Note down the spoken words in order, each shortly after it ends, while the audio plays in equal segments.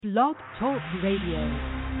Blog Talk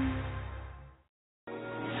Radio.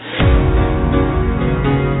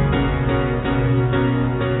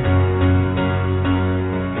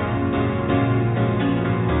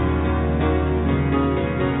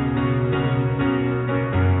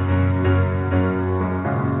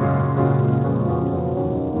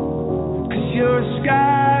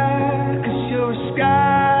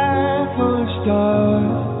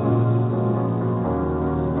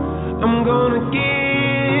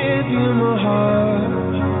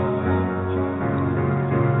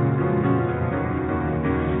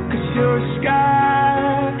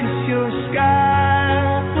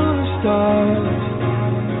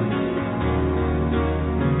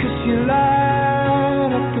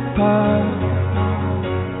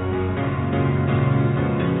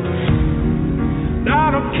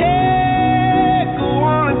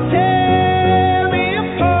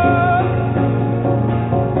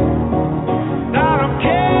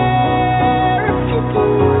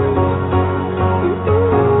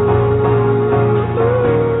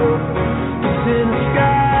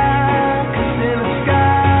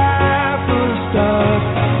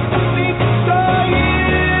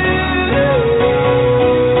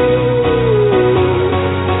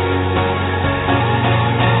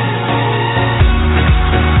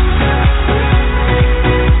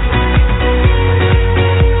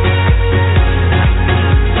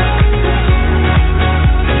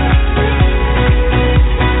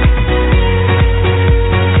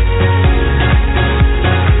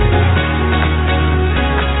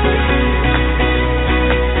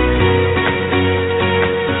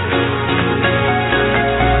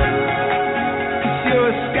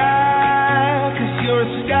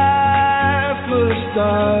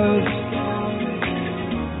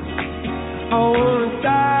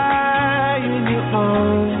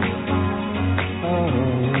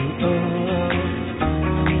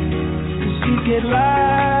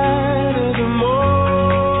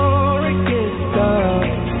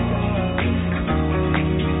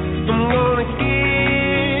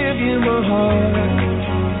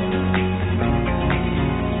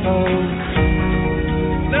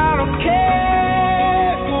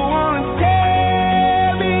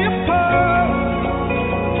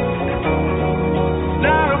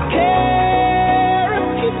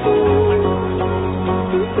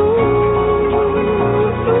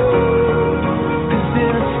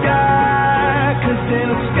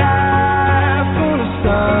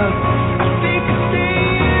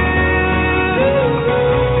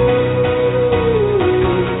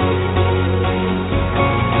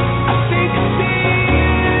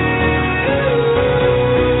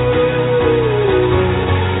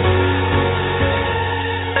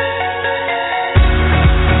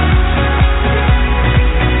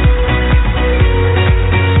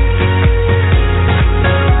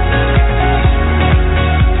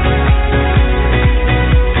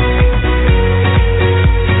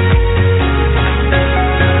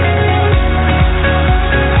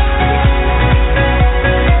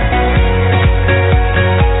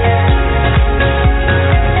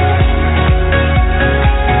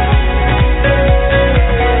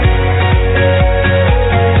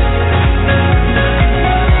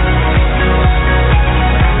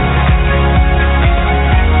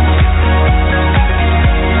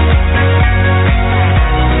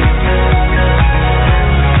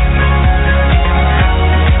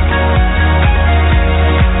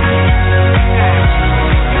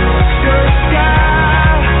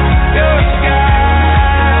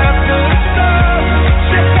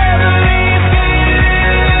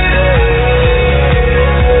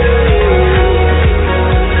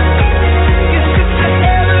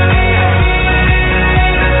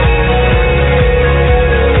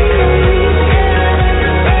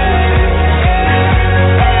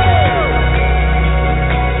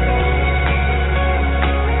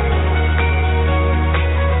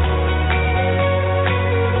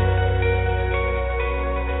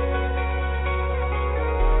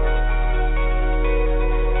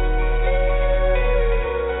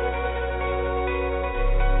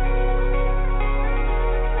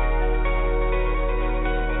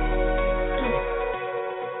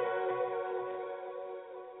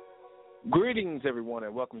 Greetings, everyone,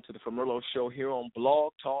 and welcome to the Merlot Show here on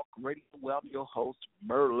Blog Talk Radio. Well, I'm your host,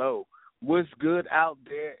 Merlot. What's good out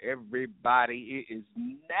there, everybody? It is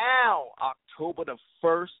now October the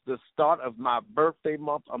 1st, the start of my birthday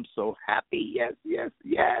month. I'm so happy. Yes, yes,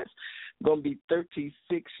 yes. Going to be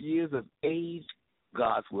 36 years of age.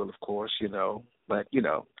 God's will, of course, But,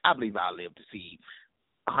 I believe I'll live to see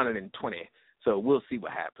 120. So we'll see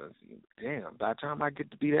what happens. Damn, by the time I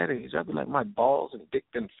get to be that age, I'll be like my balls and dick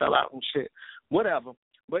done fell out and shit. Whatever.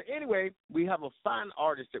 But anyway, we have a fine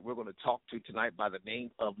artist that we're going to talk to tonight by the name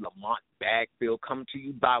of Lamont Bagfeel, coming to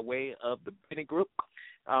you by way of the Benny Group.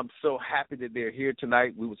 I'm so happy that they're here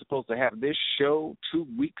tonight. We were supposed to have this show 2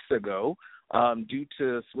 weeks ago. Due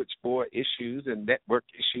to switchboard issues and network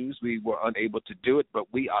issues, we were unable to do it, but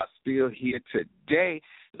we are still here today.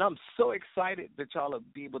 And I'm so excited that y'all will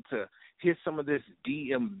be able to hear some of this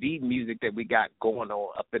DMV music that we got going on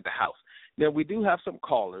up in the house. Now, we do have some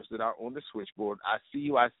callers that are on the switchboard. I see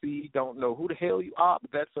you. Don't know who the hell you are,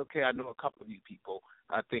 but that's okay. I know a couple of you people.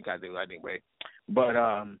 I think I do anyway. But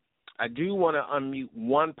I do want to unmute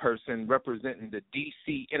one person representing the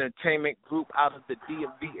DC Entertainment Group out of the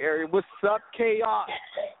DMV area. What's up, Chaos?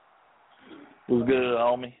 What's good,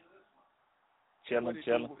 homie? Chilling. What it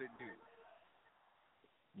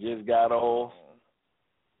Just got off.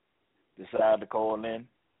 Decided to call in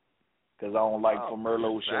because I don't like for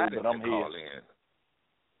Merlot show, but I'm here.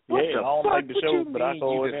 Yeah, I don't like the show, but I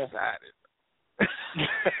called in.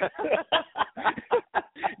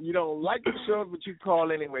 You don't like the show, but you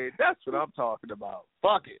call anyway. That's what I'm talking about.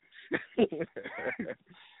 Fuck it.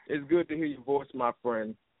 It's good to hear your voice, my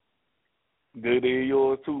friend. Good to hear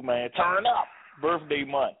yours too, man. Turn up. Birthday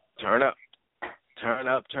month. Turn up.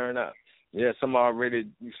 Yes, I'm already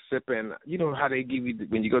sipping. You know how they give you,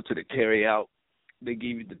 when you go to the carry out, they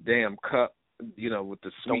give you the damn cup, with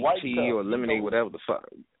the sweet tea cup, or lemonade, whatever the fuck.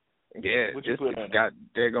 Yeah, just got,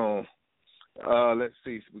 they're going. Let's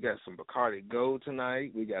see. We got some Bacardi Gold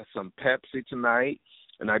tonight. We got some Pepsi tonight.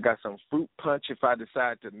 And I got some fruit punch if I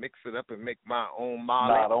decide to mix it up and make my own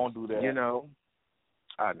Molly. Nah, don't do that.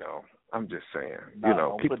 I know. I'm just saying.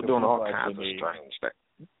 People doing all kinds of strange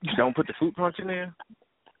things. Don't put the fruit punch in there?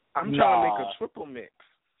 I'm trying to make a triple mix.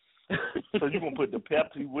 So you going to put the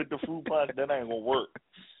Pepsi with the fruit punch? That ain't going to work.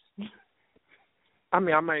 I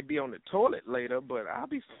mean, I might be on the toilet later, but I'll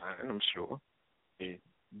be fine, I'm sure. Yeah.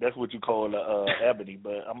 That's what you call ebony,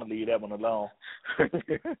 but I'm going to leave that one alone.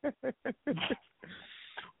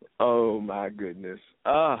 Oh, my goodness.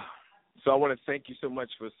 So I want to thank you so much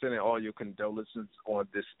for sending all your condolences on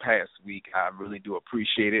this past week. I really do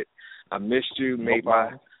appreciate it. I missed you, made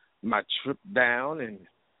my trip down and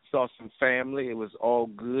saw some family. It was all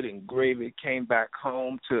good and gravy. Came back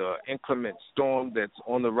home to an inclement storm that's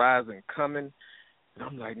on the rise and coming. And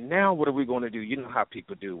I'm like, now what are we going to do? You know how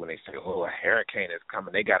people do when they say, a hurricane is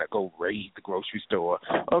coming. They got to go raid the grocery store.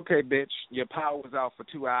 Okay, bitch, your power was out for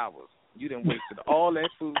 2 hours. You done wasted all that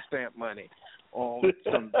food stamp money on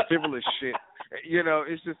some frivolous shit.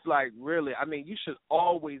 It's just like, really, I mean, you should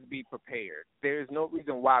always be prepared. There's no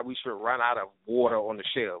reason why we should run out of water on the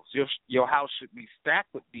shelves. Your house should be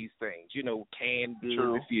stacked with these things, canned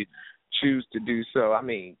goods if you choose to do so. I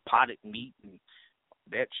mean, potted meat and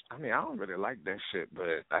I don't really like that shit,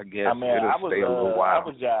 but I guess it'll stay a little while. I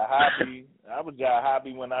was just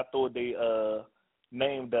happy when I thought they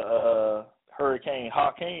named the hurricane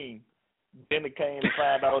Hakeem. Then it came to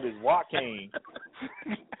find out it's Joaquin.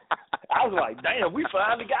 I was like, damn, we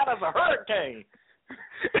finally got us a hurricane.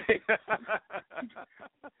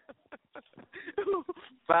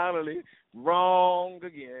 Finally, wrong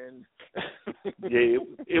again. Yeah,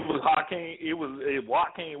 it was Hakeem. It was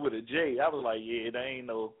Joaquin with a J. I was like, yeah, it ain't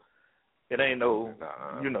no. You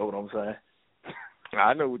know what I'm saying?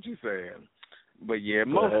 I know what you're saying, but yeah,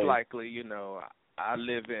 most likely, I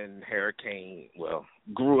live in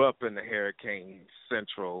grew up in the hurricane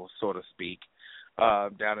central, so to speak,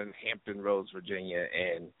 down in Hampton Roads, Virginia,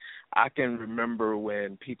 and I can remember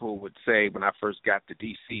when people would say, when I first got to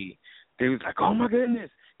D.C., they was like, oh, my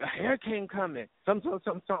goodness, a hurricane coming,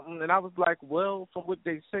 something, and I was like, well, from what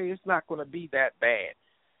they say, it's not going to be that bad.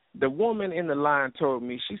 The woman in the line told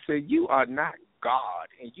me, she said, you are not God,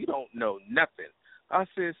 and you don't know nothing. I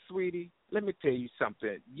said, sweetie, let me tell you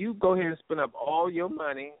something. You go ahead and spend up all your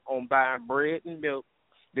money on buying bread and milk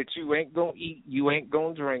that you ain't going to eat, you ain't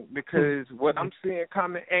going to drink, because what I'm seeing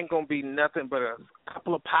coming ain't going to be nothing but a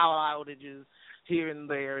couple of power outages here and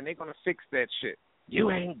there, and they're going to fix that shit. You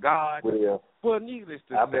ain't God. Well, needless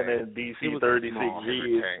to say, I've been in D.C. 36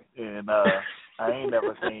 years, and I ain't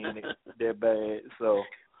never seen it that bad, so.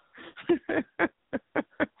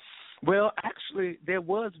 Well, actually, there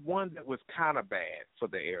was one that was kind of bad for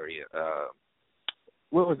the area.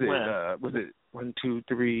 What was it? Was it 2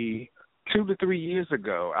 to 3 years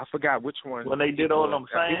ago? I forgot which one. When they did all them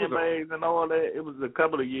sandbags and all that, it was a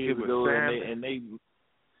couple of years ago, and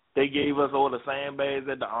they gave us all the sandbags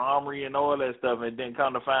at the Armory and all that stuff, and then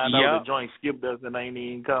come to find out the joint skipped us and ain't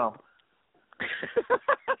even come.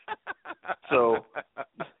 So,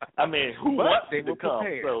 I mean, who wants to come?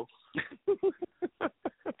 So.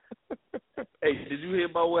 Hey, did you hear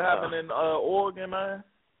about what happened in Oregon, man?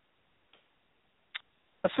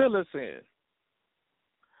 Fill us in.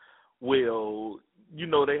 Well, you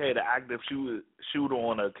know, they had an active shooter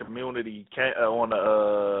on a community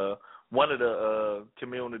one of the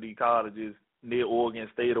community colleges near Oregon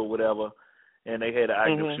State or whatever, and they had an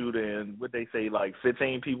active shooter, and what they say, like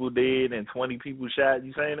 15 people dead and 20 people shot.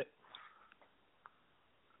 You saying it?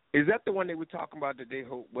 Is that the one they were talking about that they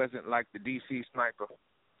hope wasn't like the DC sniper?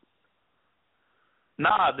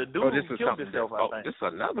 Nah, the dude killed himself, I think. This is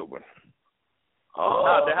another one.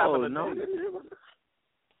 Nah, that happened today.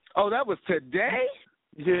 Oh, that was today?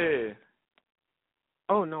 Yeah.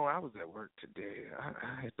 Oh, no, I was at work today.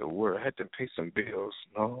 I had to work. I had to pay some bills,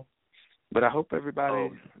 no. But I hope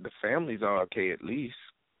everybody, the families are okay at least.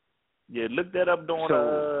 Yeah, look that up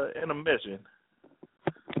during intermission.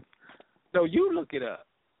 No, you look it up.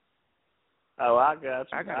 Oh, I got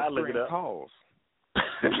you. I got I'll look it up. Calls.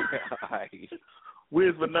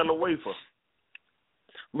 Where's Vanilla Wafer?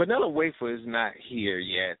 Vanilla Wafer is not here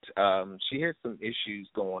yet. She had some issues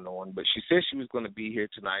going on, but she said she was going to be here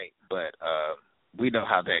tonight, but we know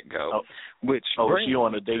how that goes. She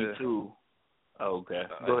on a date too. Oh, okay.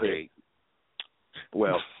 Go ahead. Date.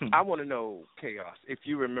 Well, I want to know, Chaos, if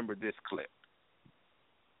you remember this clip.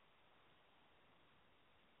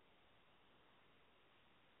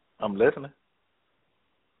 I'm listening.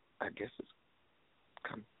 I guess it's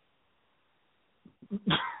coming.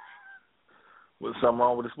 Was something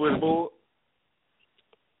wrong with the switchboard?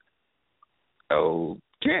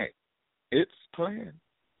 Okay. It's playing.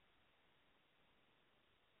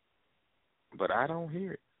 But I don't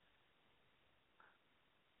hear it.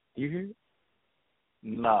 You hear it?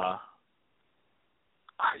 Nah.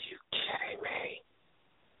 Are you kidding me?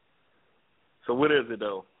 So what is it,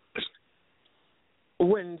 though?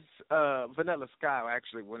 When Vanilla Sky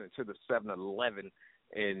actually went into the 7-Eleven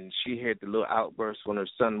and she had the little outburst when her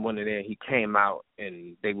son went in there, he came out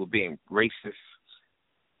and they were being racist.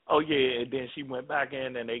 Oh, yeah, and then she went back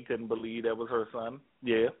in and they couldn't believe that was her son.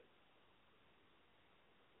 Yeah.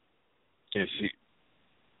 And she...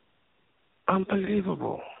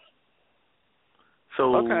 Unbelievable.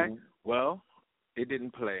 So... Okay. Well, it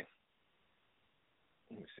didn't play.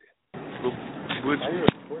 Let me see. I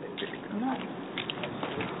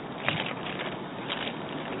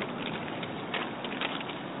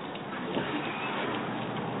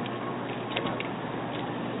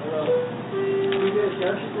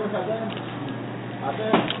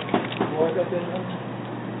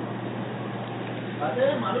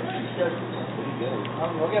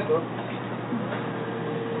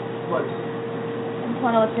just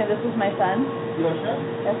want to let you know this is my son.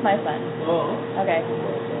 That's my son. Okay.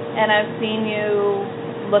 And I've seen you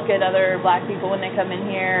look at other black people when they come in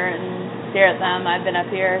here and stare at them. I've been up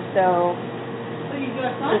here, so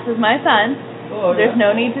this is my son. There's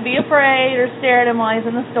no need to be afraid or stare at him while he's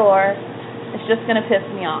in the store. It's just going to piss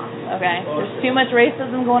me off, okay? There's too much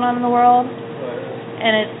racism going on in the world,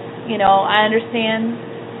 and it's, you know, I understand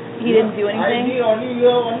he didn't do anything.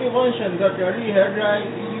 Only one son, the curly hair dye,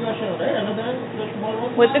 right? Another, the small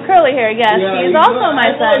one? With the curly hair, yes. He is also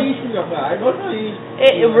my son. I don't know.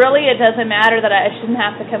 It doesn't matter that I shouldn't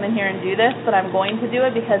have to come in here and do this, but I'm going to do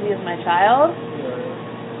it because he is my child.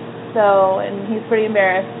 So, and he's pretty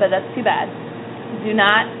embarrassed, but that's too bad. Do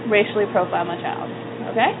not racially profile my child,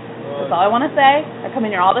 okay? That's all I want to say. I come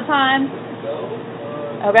in here all the time,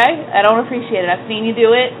 okay? I don't appreciate it. I've seen you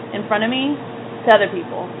do it in front of me to other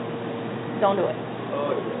people. Don't do it.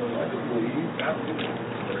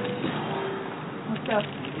 What's up?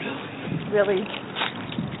 Really?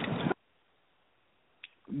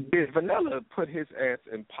 Did Vanilla put his ass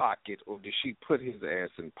in pocket, or did she put his ass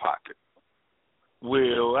in pocket?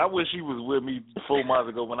 Well, I wish he was with me 4 months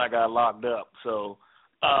ago when I got locked up. So,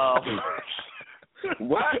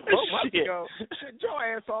 what? 4 months ago? Shit, your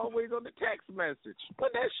ass always on the text message.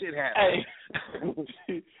 When that shit happened?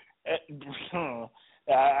 Hey,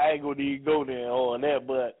 I ain't gonna even go there on that,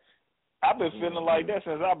 but I've been feeling like that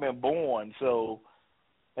since I've been born. So,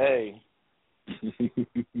 hey,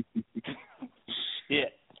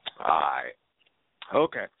 yeah. All right.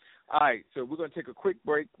 Okay. All right, so we're going to take a quick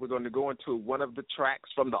break. We're going to go into one of the tracks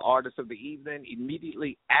from the artist of the evening.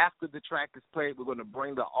 Immediately after the track is played, we're going to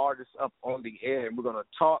bring the artist up on the air, and we're going to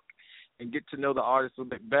talk and get to know the artist a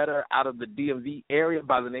little bit better out of the DMV area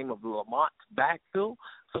by the name of Lamont Bagfeel.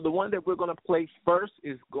 So the one that we're going to play first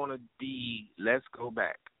is going to be Let's Go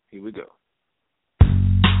Back. Here we go.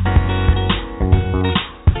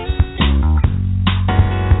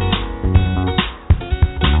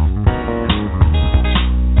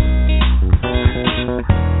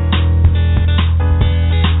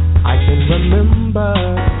 Remember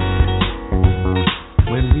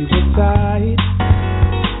when we were tight,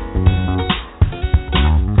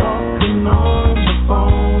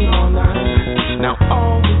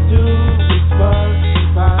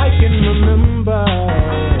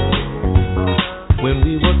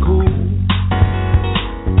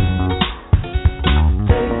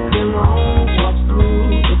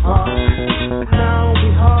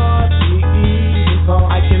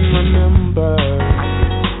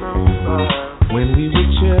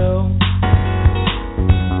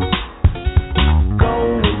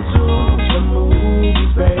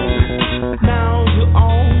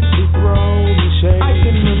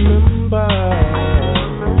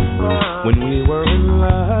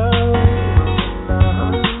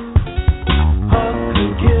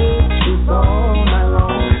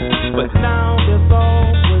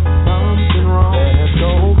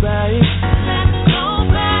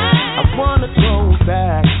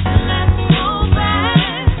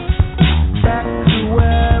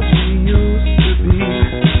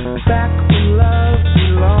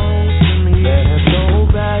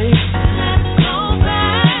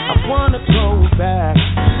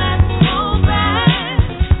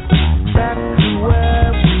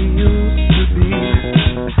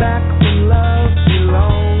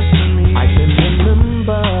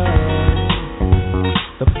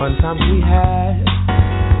 times we had,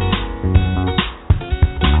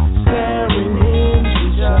 staring into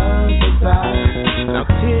each other's eyes. Now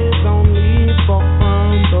tears only fall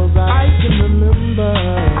from those eyes. I can remember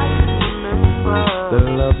the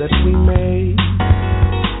love that we made.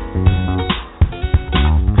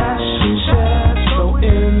 Passion shared so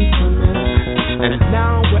intimate. And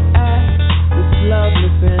now we're at this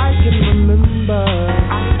loveless end. I can remember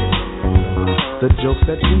the jokes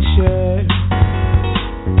that we shared.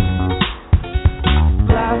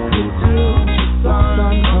 Laughter till the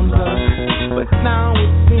sun comes up. But now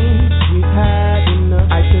it seems we've had enough.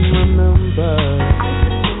 I can remember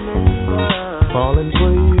falling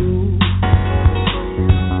for you.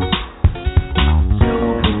 You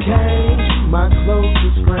became my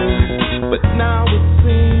closest friend. But now it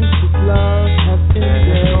seems this love has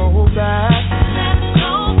ended. Go back. Let's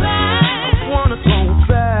go back. I wanna go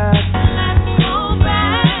back. Let's go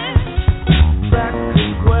back. Back to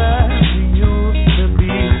where we used to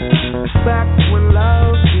be. Back when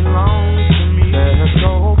love belonged to me. Let's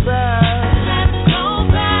go back. Let's go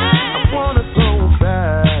back. I wanna go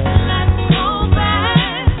back. Let's go back.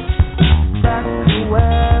 Back to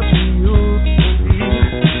where we used to be.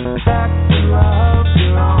 Back when love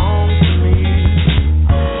belonged to me.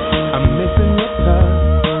 I'm missing your touch,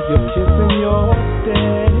 your kiss and your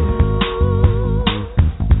stare.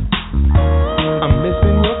 I'm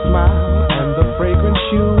missing your smile and the fragrance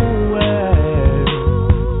you wear.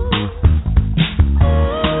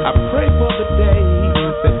 I pray for the day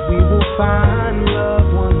that we will find love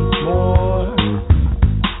once more.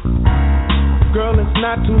 Girl, it's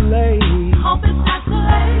not too late. Hope it's not too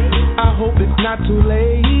late. I hope it's not too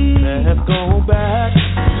late. Let's go back.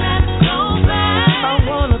 Let's go back. I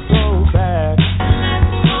wanna go back.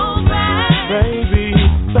 Let's go back. Baby,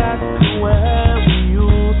 back to where we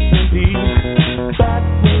used to be. Back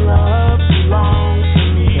when love belonged to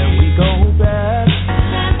me. Can we go back?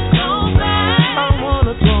 Let's go back. I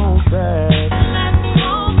wanna go back. Let's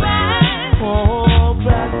go back. Oh,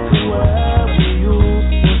 back to where we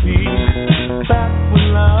used to be. Back when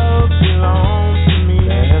love belonged to me.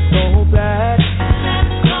 Let's go back.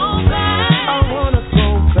 Let's go back. I wanna go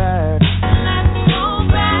back. Let's go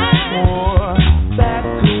back. Oh, back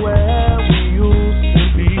to where we used to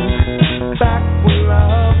be. Back when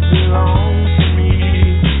love belonged to me.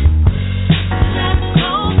 Let's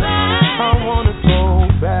go back. I wanna go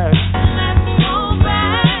back. Let's go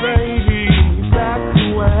back. Baby, back to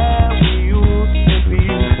where we used to be.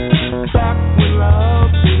 Back when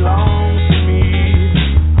love belonged to me.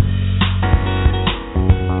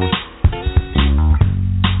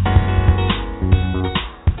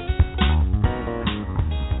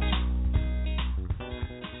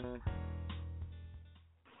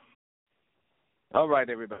 All right,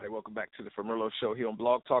 everybody, welcome back to the Merlot Show here on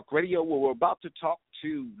Blog Talk Radio, where we're about to talk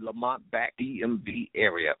to Lamont back DMV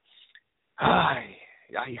area. I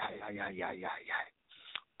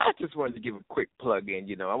just wanted to give a quick plug in.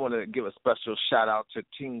 You know, I want to give a special shout out to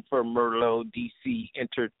Team for Merlot DC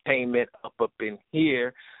Entertainment up in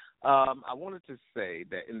here. I wanted to say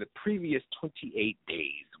that in the previous 28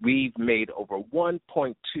 days, we've made over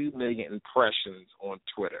 1.2 million impressions on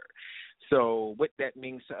Twitter. So what that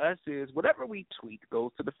means to us is whatever we tweet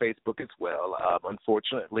goes to the Facebook as well.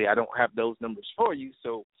 Unfortunately, I don't have those numbers for you,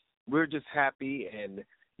 so we're just happy and,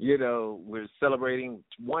 you know, we're celebrating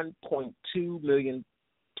 1.2 million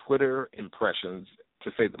Twitter impressions,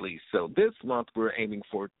 to say the least. So this month we're aiming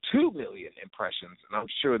for 2 million impressions, and I'm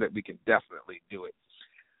sure that we can definitely do it.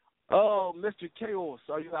 Oh, Mr. Chaos,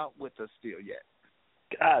 are you out with us still yet?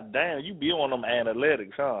 God damn, you be on them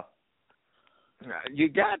analytics, huh? You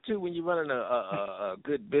got to when you're running a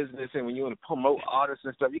good business and when you want to promote artists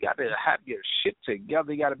and stuff. You got to have your shit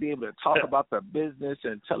together. You got to be able to talk about the business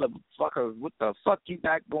and tell the fuckers what the fuck you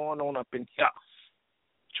got going on up in here.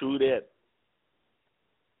 True that.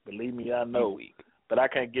 Believe me, I know. But I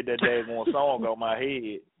can't get that daggone song out my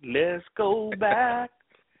head. Let's go back.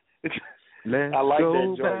 I like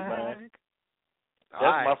that joke, man.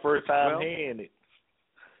 That's my first time hearing it.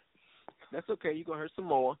 That's okay. You're going to hear some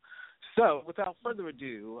more. So, without further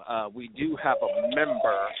ado, we do have a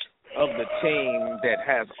member of the team that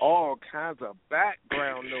has all kinds of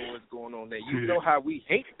background noise going on there. You know how we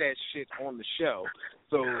hate that shit on the show.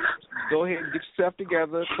 So, go ahead and get yourself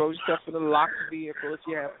together, throw yourself in the locked vehicle if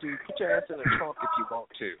you have to, put your ass in the trunk if you want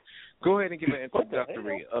to. Go ahead and give an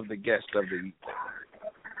introductory of the guest of the evening.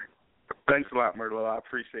 Thanks a lot, Myrtle. I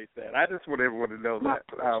appreciate that. I just want everyone to know that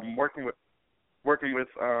working with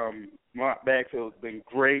Lamont Bagfeel has been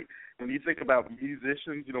great. When you think about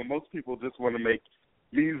musicians, you know, most people just want to make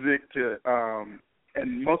music to,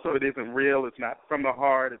 and most of it isn't real. It's not from the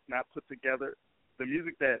heart. It's not put together. The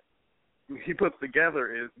music that he puts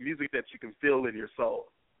together is music that you can feel in your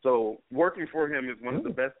soul. So working for him is one of the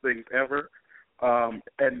best things ever.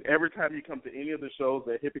 And every time you come to any of the shows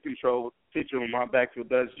that Hippie Control featuring Lamont Bagfeel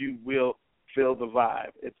does, you will feel the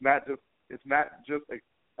vibe. It's not just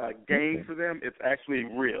a game for them. It's actually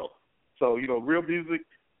real. So, real music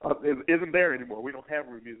isn't there anymore. We don't have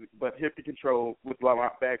real music. But Hippie Control with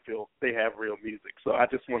Lamont Bagfeel, they have real music. So I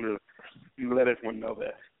just wanted to let everyone know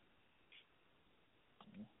that.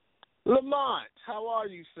 Lamont, how are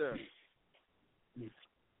you, sir?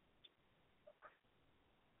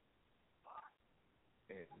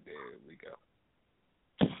 And there we go.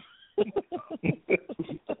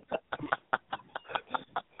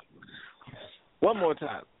 One more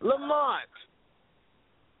time. Lamont.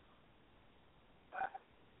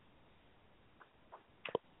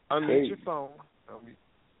 Unmute your phone.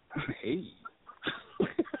 Hey.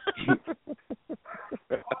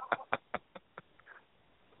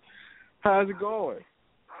 How's it going?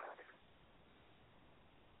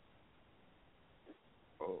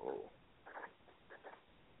 Oh.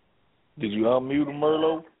 Did you unmute him,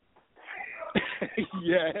 Merlo?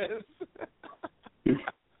 Yes.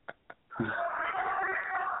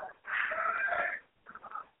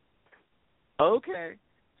 Okay.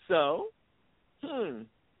 So,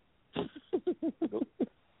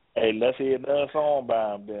 Hey, let's hear another song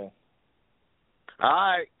by him then. All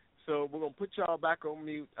right. So we're going to put y'all back on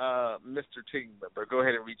mute, Mr. Team member. Go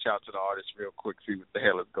ahead and reach out to the artist real quick, see what the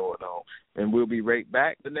hell is going on. And we'll be right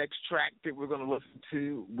back. The next track that we're going to listen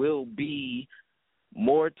to will be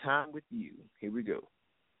More Time With You. Here we go.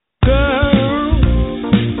 Girl,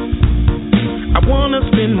 I want to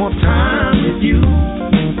spend more time with you.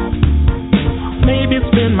 Maybe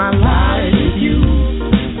spend my life with you.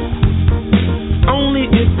 Only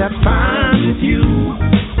if that's fine with you.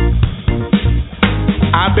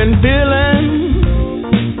 I've been feeling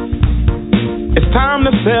it's time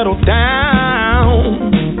to settle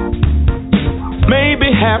down.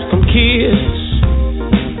 Maybe have some kids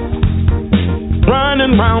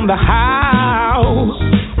running around the house.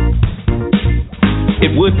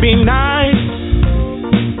 It would be nice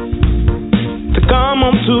to come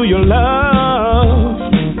home to your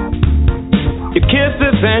love, your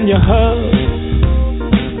kisses and your hugs.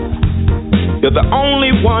 You're the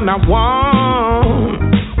only one I want.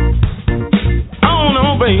 Oh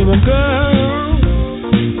no, baby girl,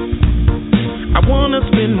 I wanna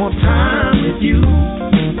spend more time with you.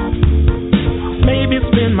 Maybe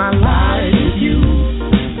spend my life with you.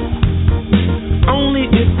 Only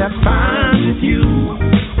if that's fine with you.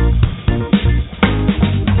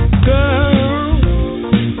 Girl,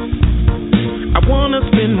 I wanna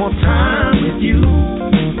spend more time with you.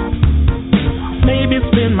 Maybe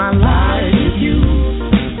spend my life with you.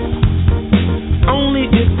 Only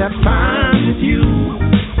if that's fine with you.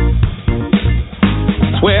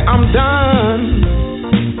 Swear I'm done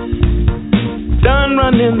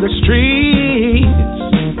running the streets.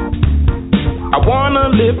 I wanna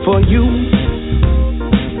live for you.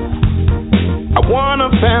 I want a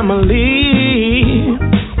family.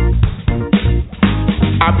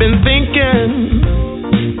 I've been thinking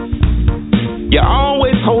you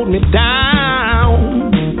always hold me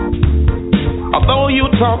down. Although you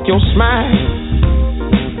talk your smack,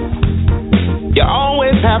 you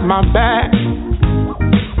always have my back.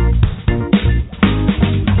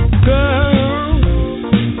 Girl,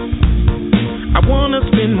 I wanna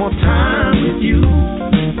spend more time with you.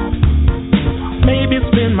 Maybe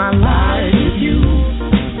spend my life with you.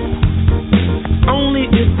 Only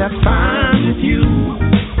if that's fine with you.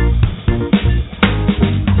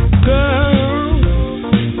 Girl,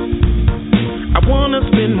 I wanna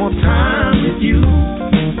spend more time with you.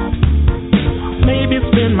 Maybe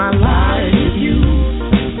spend my life with you.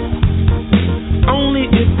 Only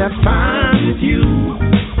if that's fine with you.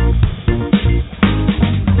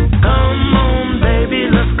 Come on, baby,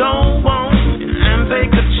 let's go on and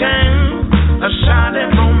take a chance, a shot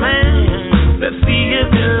at romance. Let's see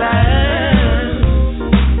if it lasts.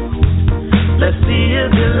 Let's see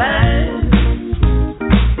if it lasts.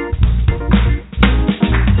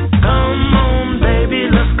 Come on, baby,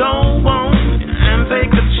 let's go on and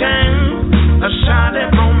take a chance, a shot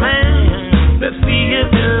at romance. Let's see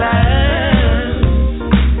if it lasts.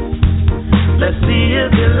 Let's see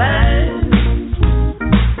if it lasts.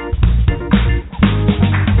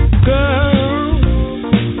 Girl,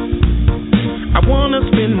 I wanna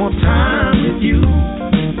spend more time with you.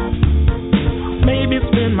 Maybe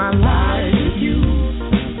spend my life with you.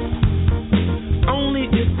 Only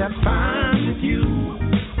if that's fine with you.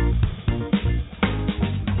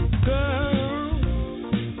 Girl,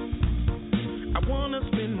 I wanna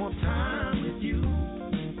spend more time with you.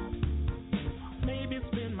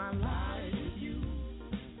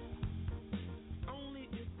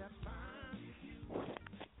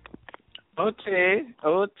 Okay.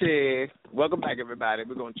 Welcome back, everybody.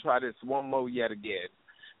 We're going to try this one more yet again.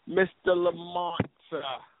 Mr. Lamont,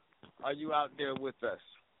 are you out there with us?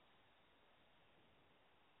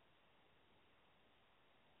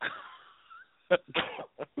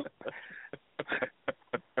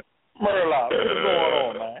 Merla, what's going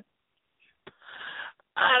on, man?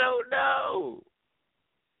 I don't know.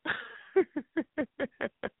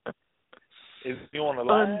 Is he on the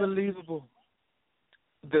line? Unbelievable.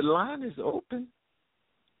 The line is open.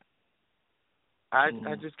 I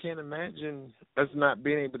just can't imagine us not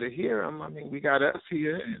being able to hear him. I mean, we got us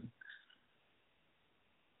here, and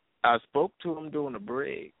I spoke to him during the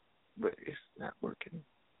break, but it's not working.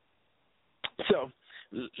 So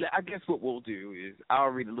I guess what we'll do is I'll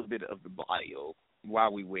read a little bit of the bio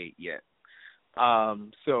while we wait yet.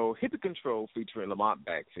 So Hippie Control, featuring Lamont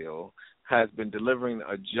Bagfeel, has been delivering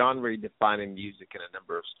a genre-defining music in a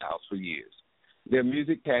number of styles for years. Their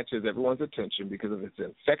music catches everyone's attention because of its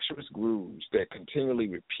infectious grooves that continually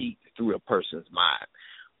repeat through a person's mind.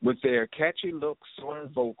 With their catchy look, soaring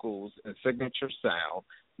vocals, and signature sound,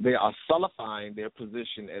 they are solidifying their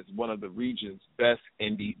position as one of the region's best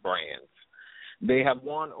indie brands. They have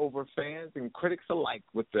won over fans and critics alike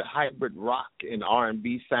with the hybrid rock and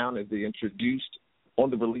R&B sound as they introduced on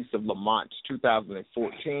the release of Lamont's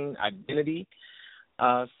 2014 Identity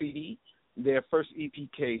CD. Their first EP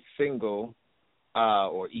single,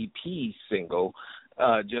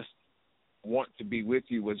 Just Want to Be With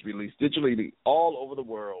You, was released digitally all over the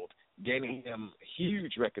world, gaining him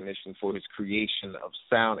huge recognition for his creation of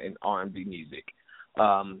sound and R&B music.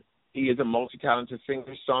 He is a multi-talented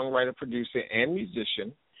singer, songwriter, producer, and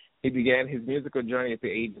musician. He began his musical journey at the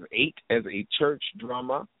age of 8 as a church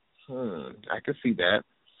drummer. I can see that.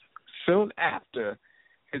 Soon after,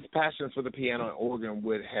 his passion for the piano and organ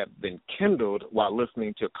would have been kindled while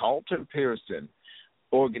listening to Carlton Pearson,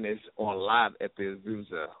 organist, on Live at the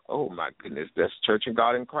AZUSA. Oh, my goodness, that's Church of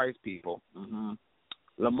God in Christ, people.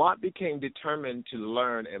 Lamont became determined to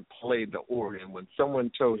learn and play the organ when someone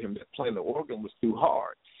told him that playing the organ was too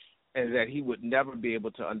hard and that he would never be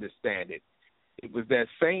able to understand it. It was that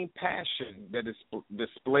same passion that is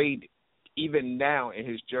displayed even now in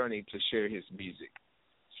his journey to share his music.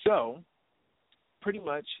 So, pretty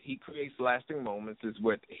much, he creates lasting moments, is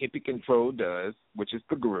what Hippie Control does, which is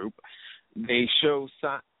the group. They show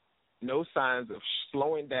no signs of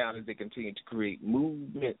slowing down as they continue to create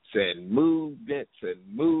movements and moments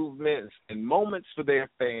for their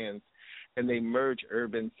fans, and they merge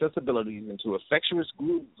urban sensibilities into infectious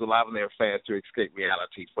grooves, allowing their fans to escape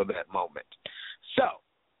reality for that moment. So,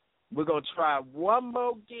 we're going to try one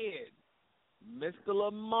more again. Mr.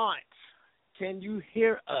 Lamont, can you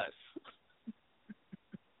hear us?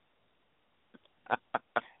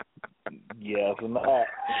 Yes, not.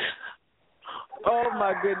 Oh,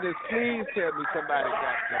 my goodness. Please tell me somebody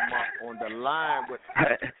got Lamont on the line.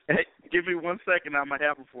 Hey, give me 1 second. I'm going to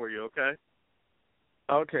have him for you, okay?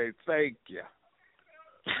 Okay, thank you.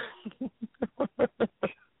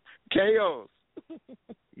 Chaos.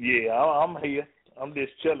 Yeah, I'm here. I'm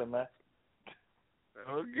just chilling, man.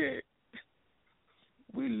 Okay.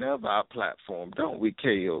 We love our platform, don't we,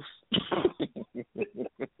 Chaos?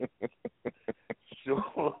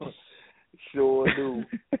 Sure do.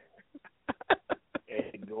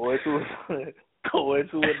 Hey, go into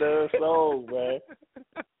another song, man.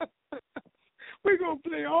 We're going to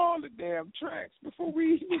play all the damn tracks before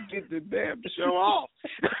we even get the damn show off.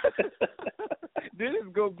 Then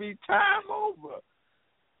it's going to be time over.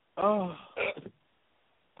 Oh.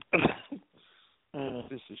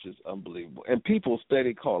 This is just unbelievable. And people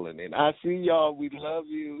steady calling in. I see y'all. We love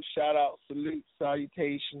you. Shout out, salute,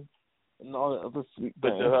 salutation, and all the other sweet things.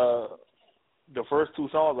 But the first two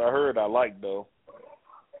songs I heard I liked, though.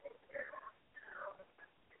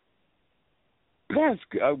 That's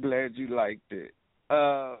good. I'm glad you liked it.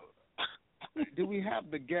 Do we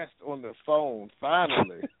have the guest on the phone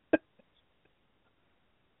finally?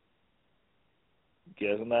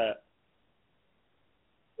 Guess not.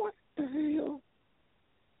 What the hell?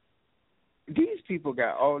 These people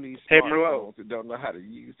got all these smartphones that don't know how to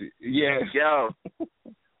use it. Yeah. Yo.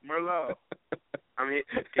 Merlot. I'm here.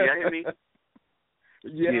 Can y'all hear me?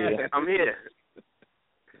 Yeah. I'm here.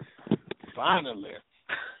 Finally.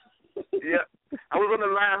 Yep. I was on the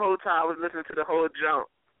line the whole time. I was listening to the whole jump.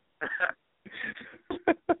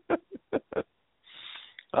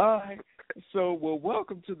 All right. So, well,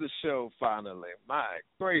 welcome to the show, finally. My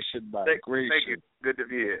gracious, Thank you. Good to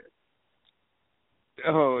be here.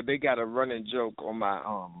 Oh, they got a running joke on my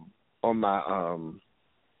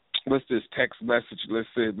what's this text message list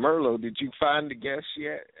said, Merlo, did you find the guest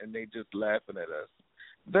yet? And they just laughing at us.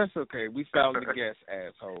 That's okay. We found the guest,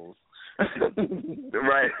 assholes.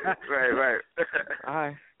 Right. All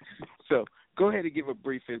right. So go ahead and give a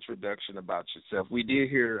brief introduction about yourself. We did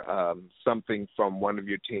hear something from one of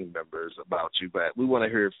your team members about you, but we want to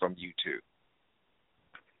hear it from you too.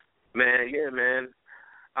 Man, yeah, man.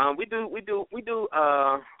 We do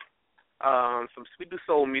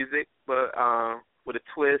soul music, but with a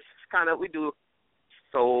twist. We do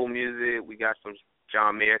soul music. We got some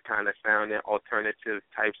John Mayer kind of sounding, alternative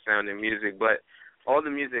type sounding music, but all the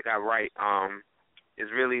music I write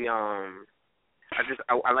is really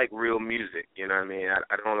I like real music, you know what I mean?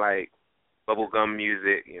 I don't like bubblegum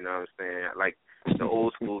music, you know what I'm saying? I like the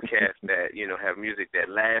old school cats that, you know, have music that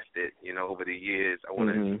lasted, you know, over the years. I'm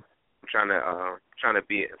trying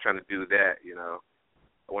to do that, you know.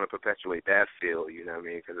 I want to perpetuate that feel, you know what I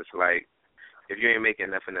mean? Because it's like, if you ain't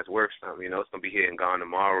making nothing that's worth something, you know, it's going to be here and gone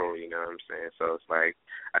tomorrow, you know what I'm saying? So it's like,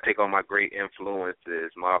 I take all my great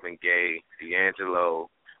influences, Marvin Gaye, D'Angelo,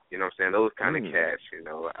 you know what I'm saying, those kind of cats, you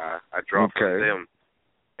know, I draw from them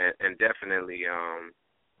and definitely,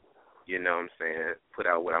 you know what I'm saying, put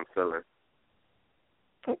out what I'm feeling.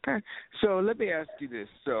 Okay. So let me ask you this.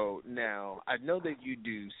 So now, I know that you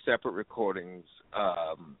do separate recordings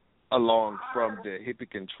along from the Hippie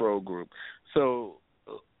Control group. So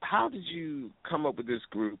how did you come up with this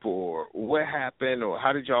group, or what happened, or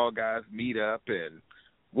how did y'all guys meet up, and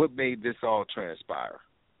what made this all transpire?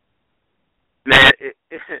 Man,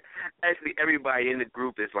 actually everybody in the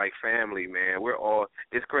group is like family, man.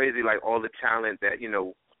 It's crazy, like all the talent that, you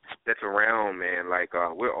know, that's around, man. Like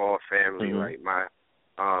we're all family. Like my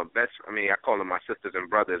I call them my sisters and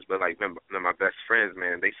brothers, but like they're my best friends,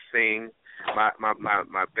 man. They sing. My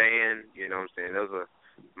band, you know what I'm saying? Those are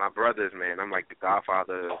my brothers, man. I'm like the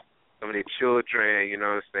godfather of some of their children, you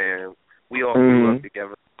know what I'm saying? We all grew up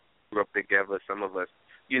together. Some of us,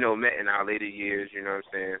 you know, met in our later years, you know what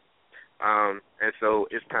I'm saying? And so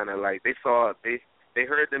it's kind of like they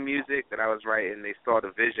heard the music that I was writing, they saw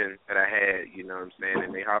the vision that I had, you know what I'm saying,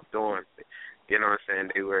 and they hopped on, you know what I'm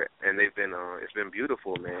saying? They've been, it's been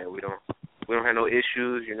beautiful, man. We don't have no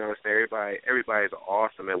issues, you know what I'm saying? Everybody's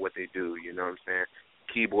awesome at what they do, you know what I'm saying?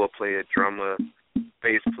 Keyboard player, drummer,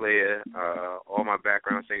 bass player, all my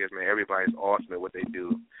background singers, man, everybody's awesome at what they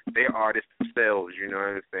do. They're artists themselves, you know what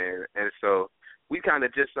I'm saying? And so we kind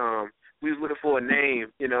of just, we was looking for a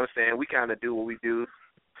name, you know what I'm saying? We kind of do what we do.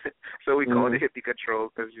 So we call it Hippie Control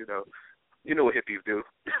because, you know what hippies do.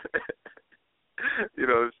 You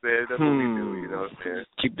know what I'm saying? That's what we do, you know what I'm saying?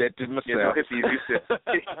 Keep that to myself. You know,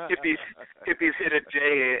 hippies hit a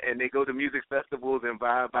J and they go to music festivals and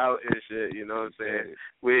vibe out and shit, you know what I'm saying?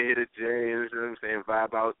 We hit a J and, you know what I'm saying,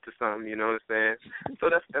 vibe out to something, you know what I'm saying? So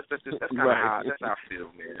that's kind of how I feel,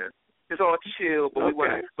 man. It's all chill,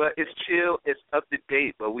 but it's chill, it's up to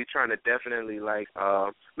date, but we trying to definitely like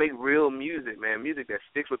make real music, man, music that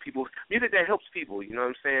sticks with people, music that helps people, you know what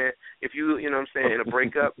I'm saying? If you know what I'm saying, in a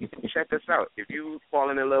breakup, you can check us out. If you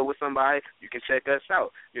falling in love with somebody, you can check us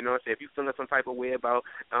out. You know what I'm saying? If you feeling some type of way about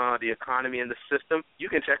the economy and the system, you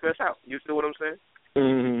can check us out. You see what I'm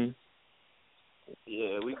saying?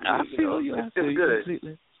 Yeah, I feel you. It's good.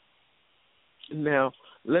 Completely. Now,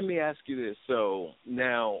 let me ask you this. So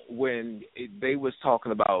now when they was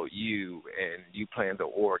talking about you and you playing the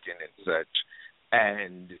organ and such,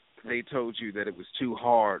 and they told you that it was too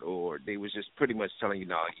hard, or they was just pretty much telling you,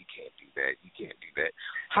 no, you can't do that, you can't do that.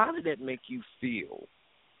 How did that make you feel?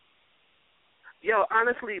 Yo,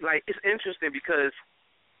 honestly, like, it's interesting because,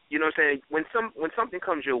 you know what I'm saying, when something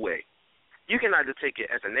comes your way, you can either take it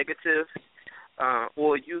as a negative,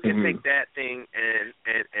 or you can take that thing and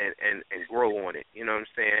grow on it. You know what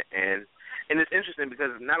I'm saying? And it's interesting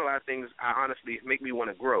because not a lot of things honestly make me want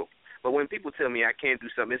to grow. But when people tell me I can't do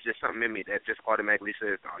something, it's just something in me that just automatically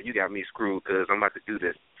says, "Oh, you got me screwed because I'm about to do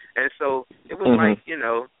this." And so it was like, you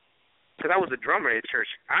know, because I was a drummer at church.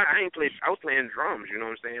 I was playing drums. You know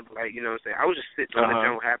what I'm saying? But like, you know what I'm saying? I was just sitting on the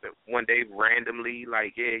drum happen one day randomly.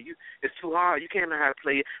 Like, yeah, it's too hard. You can't know how to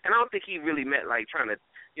play it. And I don't think he really meant like trying to,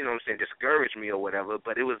 you know what I'm saying, discourage me or whatever,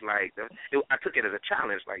 but it was like, I took it as a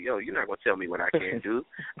challenge, like, yo, you're not going to tell me what I can't do.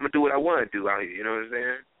 I'm going to do what I want to do out here, you know what I'm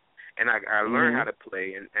saying? And I learned how to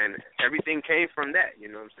play, and everything came from that, you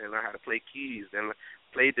know what I'm saying? Learned how to play keys, then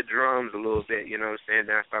played the drums a little bit, you know what I'm saying?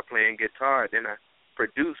 Then I started playing guitar, then I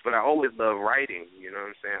produced, but I always loved writing, you know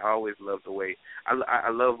what I'm saying? I always loved the way, I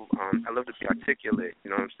love to be articulate,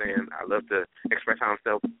 you know what I'm saying? I love to express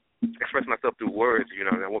myself through words, you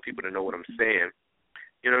know, and I want people to know what I'm saying.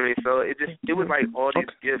 You know what I mean? So it was like all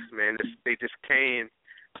these gifts, man. They just came,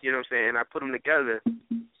 you know what I'm saying? And I put them together,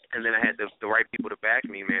 and then I had the right people to back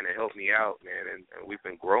me, man, and help me out, man. And we've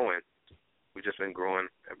been growing. We've just been growing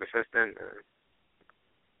ever since then, man.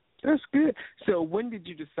 That's good. So when did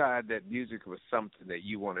you decide that music was something that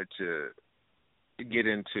you wanted to get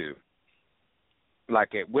into?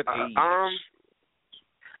 Like at what age?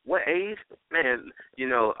 What age? Man, you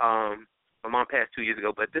know, my mom passed 2 years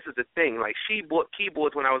ago, but this is the thing. Like, she bought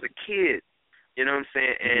keyboards when I was a kid. You know what I'm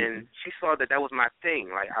saying? And she saw that was my thing.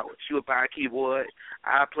 Like, she would buy a keyboard,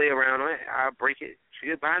 I'd play around on it, I'd break it, she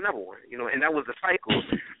would buy another one. You know, and that was the cycle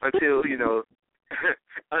until, you know,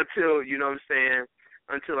 until, you know what I'm saying,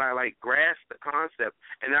 until I, like, grasped the concept.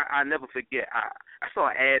 And I never forget, I saw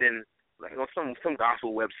an ad in, like, on some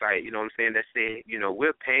gospel website, you know what I'm saying, that said, you know,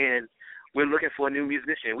 we're looking for a new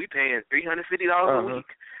musician. We paying $350 a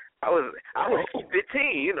week. I was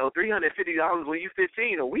 15, you know, $350 when you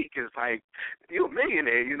 15 a week is like, you're a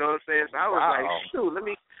millionaire, you know what I'm saying? So I was like, shoot, let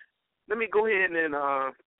me go ahead and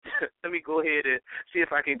let me go ahead and see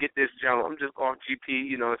if I can get this job. I'm just off GP,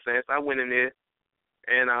 you know what I'm saying? So I went in there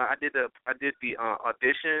and I did the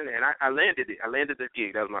audition and I landed it. I landed the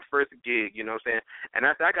gig. That was my first gig, you know what I'm saying? And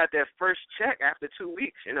after I got that first check after 2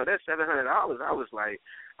 weeks, you know, that's $700. I was like,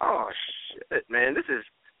 oh shit, man, this is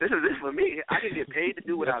it for me. I can get paid to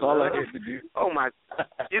do what I love. All I get to do. Oh my,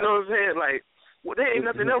 you know what I'm saying? Like, well, there ain't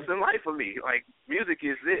nothing else in life for me. Like, music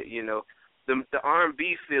is it, you know. The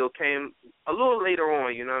R&B field came a little later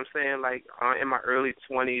on, you know what I'm saying? Like, in my early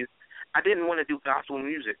 20s, I didn't want to do gospel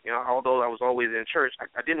music, you know, although I was always in church.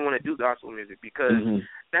 I didn't want to do gospel music because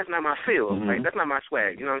that's not my field. Like, that's not my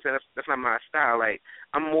swag, you know what I'm saying? That's not my style. Like,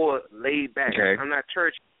 I'm more laid back. Okay. I'm not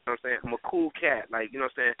church. You know what I'm saying? I'm a cool cat, like, you know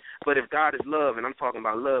what I'm saying? But if God is love, and I'm talking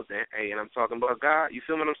about love, then, hey, and I'm talking about God, you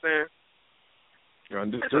feel what I'm saying? You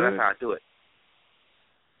understood. So that's how I do it.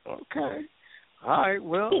 Okay. All right.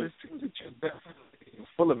 Well, it seems that you're definitely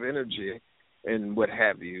full of energy and what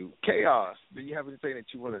have you. Chaos, do you have anything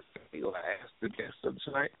that you want to say or ask the guests of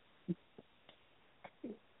tonight?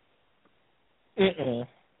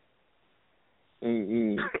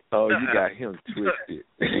 Oh, you got him twisted.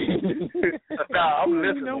 No, I'm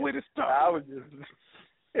listening. You know where to start. I was just.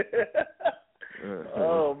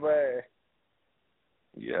 Oh man.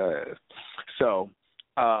 Yes. So,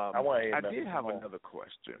 I did have another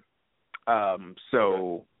question.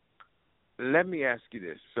 So, let me ask you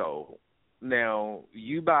this. So, now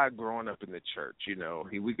you by growing up in the church, you know,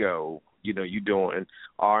 here we go. You know, you doing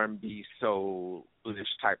R&B,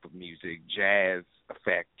 soul-ish type of music, jazz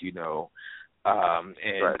effect, you know. And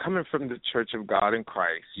coming from the Church of God in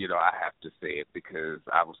Christ, you know, I have to say it because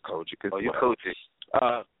I was coaching. You coached it.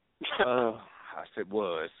 I said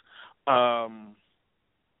was. How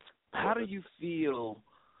do you feel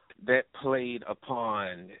that played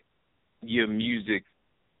upon your music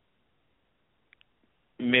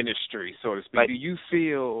ministry, so to speak? Like, do you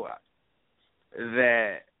feel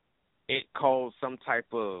that it caused some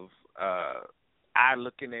type of eye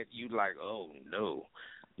looking at you like, oh, no,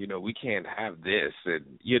 you know, we can't have this? And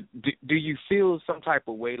do you feel some type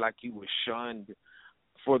of way like you were shunned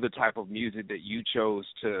for the type of music that you chose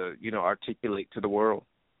to, you know, articulate to the world?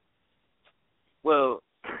 Well,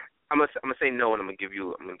 I'm gonna say no, and I'm gonna give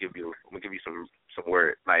you some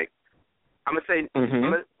word. Like, I'm gonna say,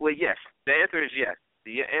 well, yes. The answer is yes.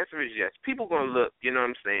 The answer is yes. People gonna look, you know what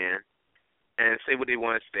I'm saying, and say what they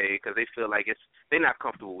want to say because they feel like they're not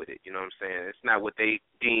comfortable with it. You know what I'm saying? It's not what they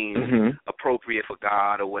deem appropriate for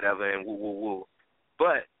God or whatever, and woo woo woo.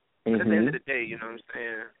 But at the end of the day, you know what I'm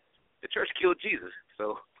saying, the church killed Jesus.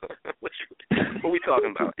 So what we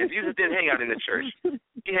talking about? If Jesus didn't hang out in the church,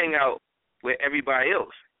 he hang out with everybody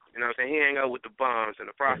else. You know what I'm saying? He hang out with the bums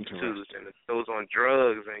and the prostitutes and those on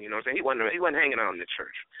drugs, and you know what I'm saying? He wasn't hanging out in the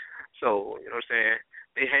church. So, you know what I'm saying?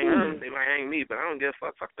 They hang on, they might hang me, but I don't give a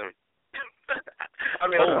fuck. Fuck them.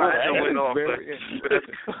 I mean, I went off, but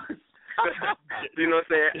you know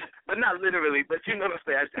what I'm saying? But not literally, but you know what I'm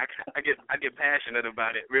saying? I get passionate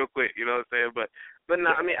about it real quick, you know what I'm saying? But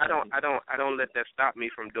no, I mean, I don't let that stop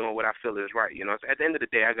me from doing what I feel is right, you know. At the end of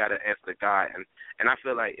the day, I got to answer to God, and I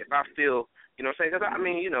feel like if I feel, you know what I'm saying? Because, I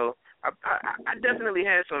mean, you know, I definitely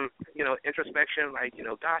had some, you know, introspection, like, you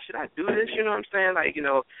know, God, should I do this? You know what I'm saying? Like, you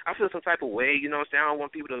know, I feel some type of way, you know what I'm saying? I don't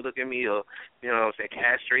want people to look at me or, you know what I'm saying,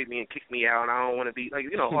 castrate me and kick me out, and I don't want to be, like,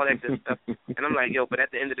 you know, all that good stuff. And I'm like, yo, but at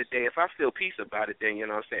the end of the day, if I feel peace about it, then, you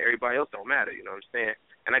know what I'm saying, everybody else don't matter, you know what I'm saying?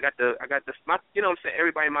 And I got the you know what I'm saying,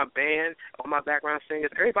 everybody in my band, all my background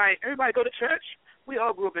singers, everybody go to church. We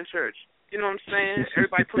all grew up in church. You know what I'm saying?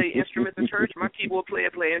 Everybody play instruments in church. My keyboard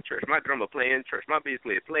player play in church. My drummer play in church. My bass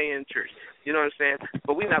player play in church. You know what I'm saying?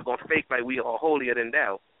 But we not going to fake like we are holier than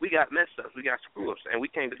thou. We got mess ups. We got screw-ups. And we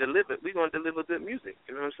came to deliver. We're going to deliver good music.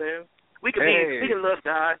 You know what I'm saying? We can love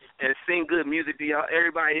God and sing good music to y'all,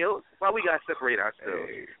 everybody else. Why we got to separate ourselves?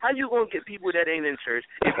 How you going to get people that ain't in church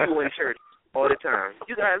if you in church all the time.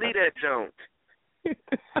 You gotta leave that junk.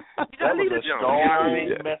 That was a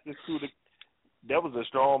strong message to the. That was a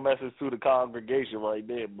strong message to the congregation right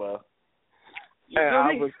there, bro. And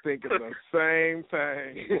I was thinking the same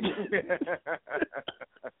thing.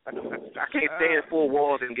 I can't stay in four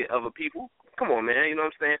walls and get other people. Come on, man. You know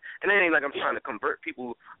what I'm saying? And it ain't like I'm trying to convert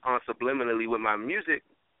people subliminally with my music.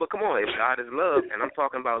 But come on, if God is love and I'm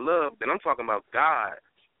talking about love, then I'm talking about God.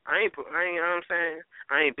 I ain't, you know what I'm saying?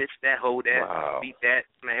 I ain't bitch that, hold that, beat that,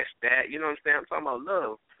 smash that. You know what I'm saying? I'm talking about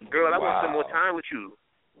love. Girl, I want to spend more time with you.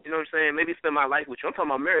 You know what I'm saying? Maybe spend my life with you. I'm talking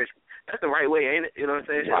about marriage. That's the right way, ain't it? You know what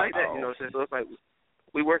I'm saying? Shit like that. You know what I'm saying? So it's like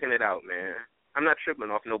we working it out, man. I'm not tripping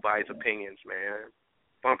off nobody's opinions, man.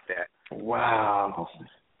 Bump that. Wow.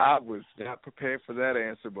 I was not prepared for that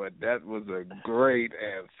answer, but that was a great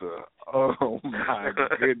answer. Oh, my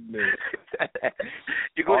goodness.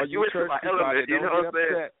 You went to my element, you know what I'm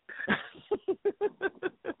saying?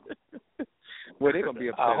 Well, they're going to be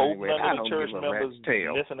upset I hope anyway. none of the church members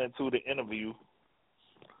listening to the interview.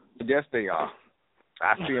 Yes, they are.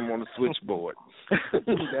 I see them on the switchboard.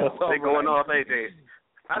 They going off, ain't they?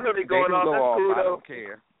 I know they going off. That's cool, though. I don't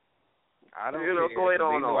care. Go ahead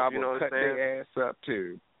on off. You know what I'm saying? Cut their ass up,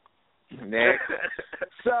 too. Next.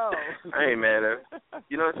 So. Hey, man.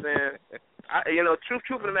 You know what I'm saying?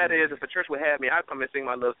 Truth of the matter is, if a church would have me, I'd come and sing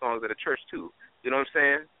my love songs at a church, too. You know what I'm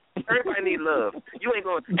saying? Everybody need love. You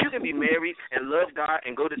can be married and love God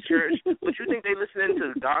and go to church, but you think they listening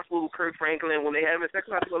to gospel, Kirk Franklin, when they having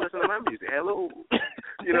sex? I'm about to go listen to my music. Hello.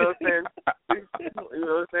 You know what I'm saying? You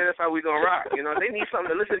know what I'm saying? That's how we gonna rock. You know, they need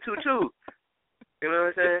something to listen to, too. You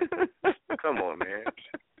know what I'm saying? Come on, man.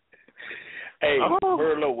 Hey,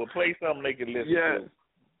 Merlot, well, play something they can listen to.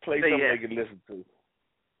 Play something they can listen to.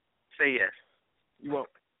 Say yes. You won't?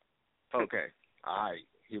 Okay. All right.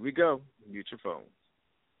 Here we go. Mute your phone.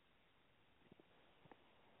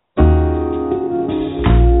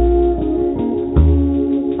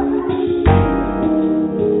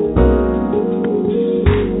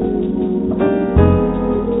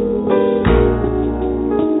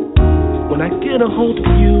 When I get a hold of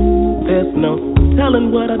you, there's no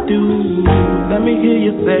telling what I do. Let me hear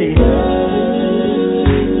you say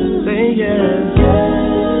yes.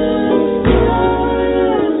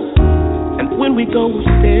 And when we go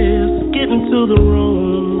upstairs, get into the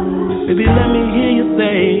room, baby, let me hear you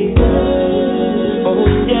say, oh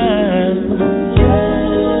yeah,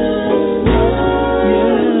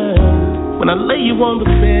 yeah. When I lay you on the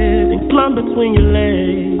bed and climb between your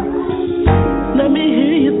legs, let me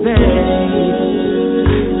hear you say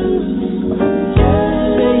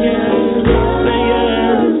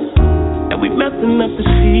we messing up the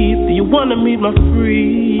sheets. Do you wanna meet my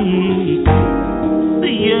freak?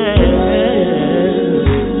 Yeah.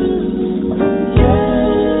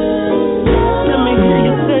 Let me hear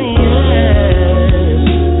you say yes.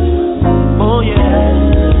 Oh yeah.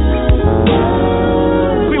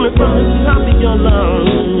 Screaming from the top of your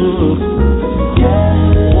lungs.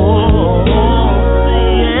 Oh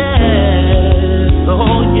yes.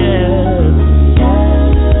 Oh yes.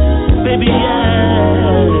 Baby yeah.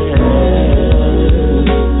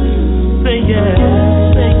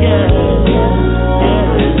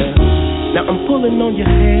 Pulling on your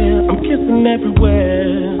hair, I'm kissing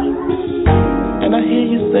everywhere, and I hear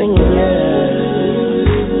you saying yes.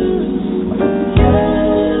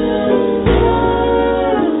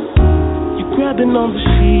 You're grabbing on the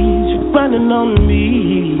sheets, you're grinding on me,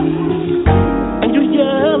 and you're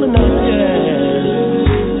yelling out yes.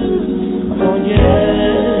 Oh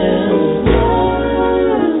yeah.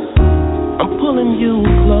 I'm pulling you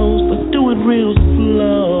close, let's do it real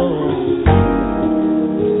slow.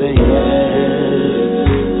 Say yes.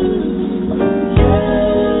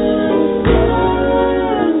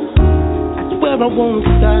 I won't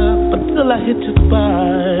stop until I hit your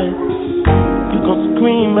spot. You gon'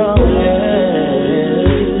 scream out yes.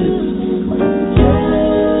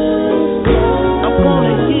 I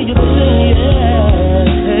wanna hear you say yes.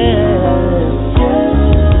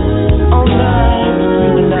 All night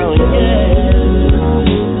screaming out yes.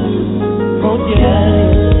 Oh yeah.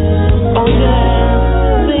 Oh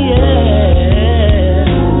yeah. Say yes.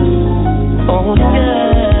 Oh yeah.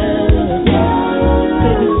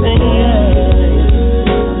 Baby say yes.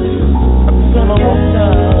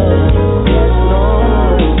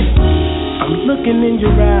 I'm looking in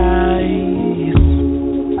your eyes.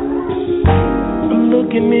 I'm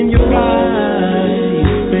looking in your eyes,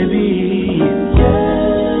 baby.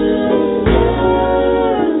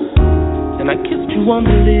 And I kissed you on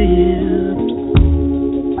the lips,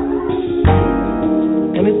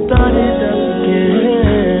 and it started up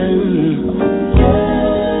again.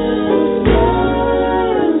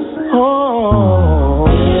 Oh.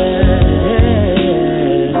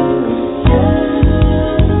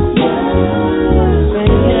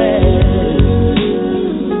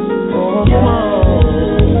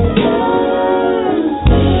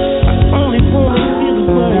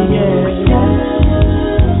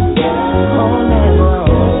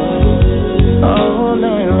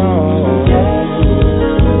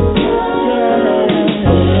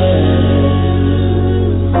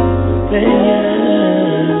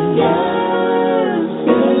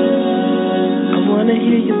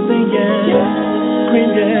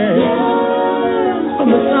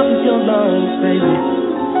 baby.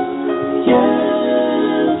 Yes,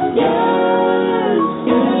 yes,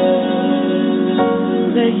 yes.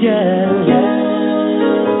 Say yes, yes,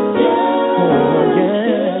 yes. Oh, yeah.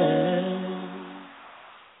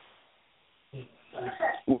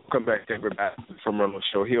 Welcome back, everybody, from Merlo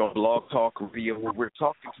Show here on Blog Talk Radio, where we're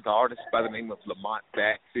talking to the artist by the name of Lamont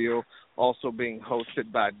Bagfeel, also being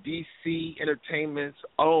hosted by DC Entertainment's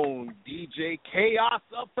own DJ Chaos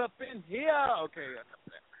up in here. Okay,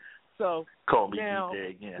 so call me now DJ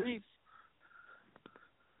again.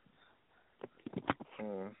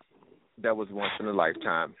 That was once in a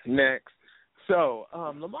lifetime. Next. So,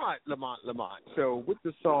 Lamont. So, with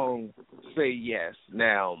the song "Say Yes,"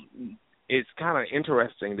 now it's kind of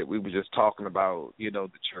interesting that we were just talking about, the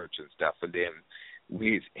church and stuff, and then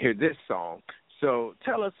we hear this song. So,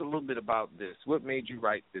 tell us a little bit about this. What made you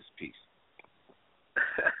write this piece?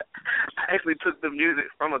 I actually took the music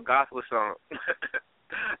from a gospel song,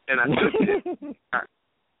 and I took it.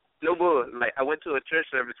 No bull. Like, I went to a church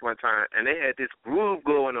service one time, and they had this groove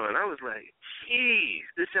going on. I was like, jeez,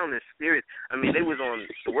 this sounded serious. I mean, they was on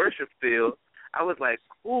the worship field. I was like,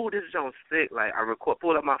 ooh, this sounds sick. Like, I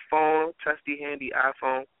pulled up my phone, trusty, handy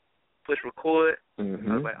iPhone, push record.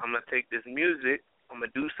 Mm-hmm. I was like, I'm going to take this music, I'm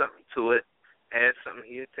going to do something to it, add something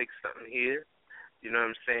here, take something here. You know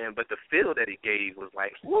what I'm saying? But the feel that it gave was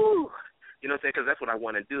like, woo. You know what I'm saying? Because that's what I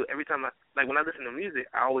want to do. Every time when I listen to music,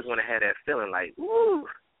 I always want to have that feeling like, woo.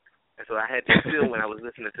 And so I had that feel when I was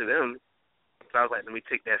listening to them. So I was like, let me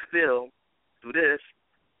take that feel, do this,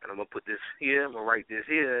 and I'm going to put this here, I'm going to write this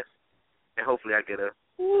here, and hopefully I get a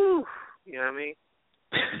woo, you know what I mean?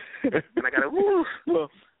 And I got a woo. Well,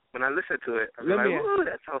 when I listen to it, I'm like, woo,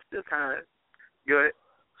 that sounds still kind of good.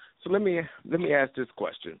 So let me ask this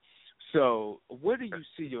question. So where do you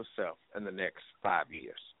see yourself in the next 5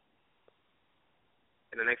 years?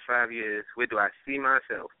 In the next 5 years, where do I see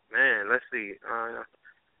myself? Man, let's see.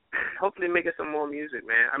 Hopefully making some more music,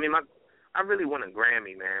 man. I mean, I really want a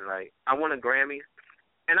Grammy, man. Like, I want a Grammy,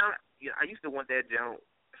 and I used to want that jump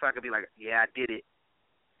so I could be like, yeah, I did it.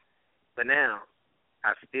 But now,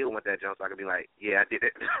 I still want that jump so I could be like, yeah, I did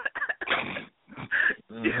it.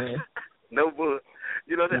 Mm-hmm. No bull.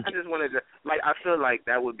 You know what I'm saying? I just wanted to, like, I feel like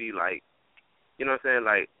that would be like, you know what I'm saying,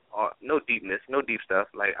 like, no deepness, no deep stuff.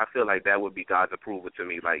 Like, I feel like that would be God's approval to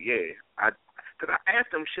me. Like, yeah, because I asked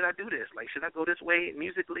him, should I do this? Like, should I go this way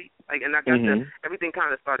musically? Like, and I got everything kind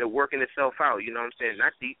of started working itself out. You know what I'm saying?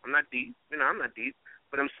 Not deep. I'm not deep. I'm not deep.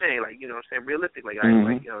 But I'm saying, like, you know what I'm saying, realistic. Like,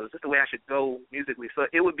 is this the way I should go musically? So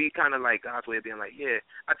it would be kind of like God's way of being like, yeah,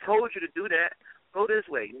 I told you to do that. Go this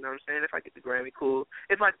way. You know what I'm saying? If I get the Grammy, cool.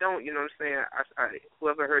 If I don't, you know what I'm saying, I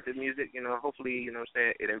whoever heard the music, hopefully, you know what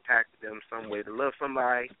I'm saying, it impacted them some way to love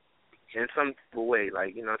somebody in some way.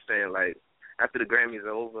 Like, you know what I'm saying, like, after the Grammys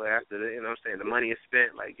are over, after the, you know what I'm saying, the money is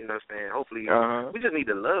spent, like, you know what I'm saying, hopefully we just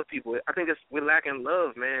need to love people. I think we're lacking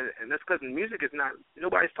love, man, and that's because music is not,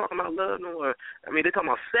 nobody's talking about love no more. I mean, they're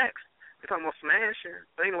talking about sex. They're talking about smashing.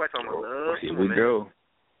 But ain't nobody talking about love. Here we go.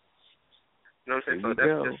 You know what I'm saying? So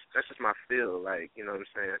that's just my feel, like, you know what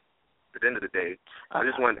I'm saying? At the end of the day, I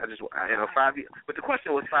 5 years. But the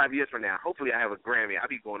question was 5 years from now. Hopefully I have a Grammy. I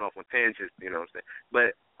be going off on tangents, you know what I'm saying?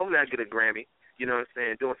 But hopefully I get a Grammy, you know what I'm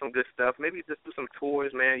saying, doing some good stuff. Maybe just do some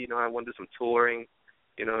tours, man. You know, I want to do some touring,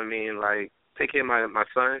 you know what I mean? Like, take care of my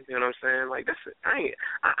son, you know what I'm saying? Like, that's it. I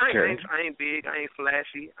ain't big. I ain't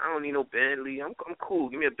flashy. I don't need no Bentley. I'm cool.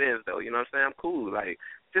 Give me a Benz, though, you know what I'm saying? I'm cool. Like,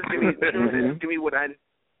 just give me, you know what I'm saying? Give me what I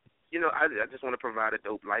I just want to provide a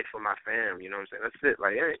dope life for my fam, you know what I'm saying? That's it.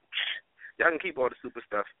 Like, hey, y'all can keep all the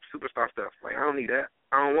superstar stuff. Like, I don't need that.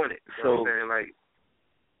 I don't want it. You know what I'm saying? Like,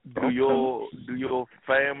 do your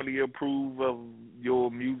family approve of your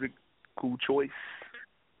musical choice?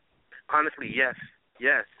 Honestly, yes.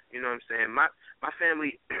 You know what I'm saying? My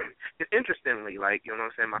family, interestingly, like, you know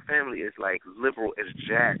what I'm saying, my family is, like, liberal as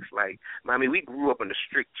jacks. Like, I mean, we grew up in a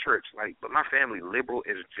strict church, like, but my family liberal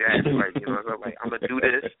as jacks. Like, you know what I'm saying? Like, I'm going to do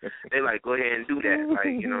this. They like, go ahead and do that. Like,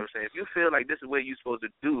 you know what I'm saying? If you feel like this is what you're supposed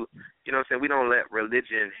to do, you know what I'm saying, we don't let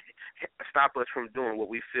religion stop us from doing what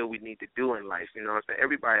we feel we need to do in life. You know what I'm saying?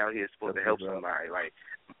 Everybody out here is supposed to help somebody. Like,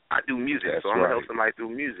 I do music, so I'm going to help somebody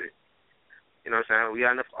through music. You know what I'm saying? We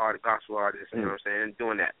got enough gospel artists, you know what I'm saying,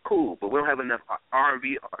 doing that. Cool, but we don't have enough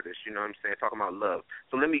R&B artists, you know what I'm saying, talking about love.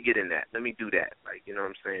 So let me get in that. Let me do that. Like, you know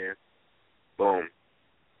what I'm saying? Boom.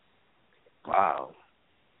 Wow.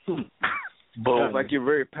 Boom. Sounds like you're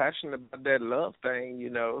very passionate about that love thing,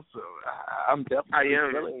 you know, so I'm definitely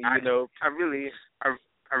feeling, you know. I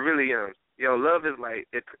really am. Yo, love is like,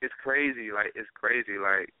 it's crazy. Like, it's crazy.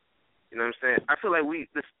 Like, you know what I'm saying? I feel like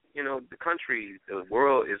the country, the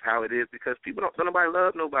world is how it is because people don't nobody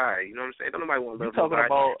love nobody. You know what I'm saying? Don't nobody want to love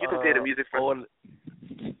nobody. You can play the music for.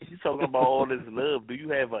 You talking about all this love? Do you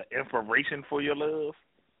have an inspiration for your love?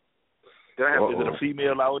 Do I have? Is it a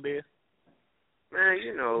female out there? Man,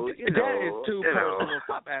 that is too personal.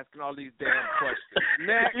 Stop asking all these damn questions.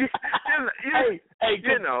 Next.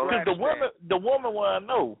 The woman want to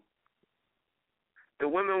know. The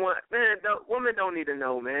women want, man. The women don't need to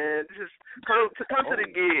know, man. Just come to the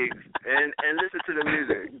gigs and listen to the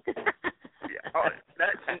music.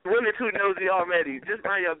 Women too nosy already. Just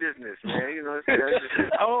mind your business, man. You know what I'm saying?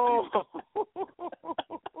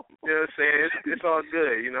 You know what I'm saying? It's all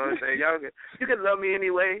good. You know what I'm saying? You can love me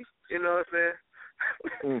anyway. You know what I'm saying?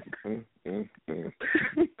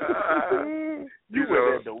 You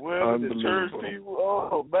were at the women, the church people.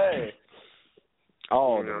 Oh man.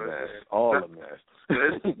 All the mess.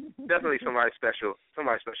 It's definitely somebody special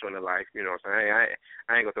in their life. You know what I'm saying?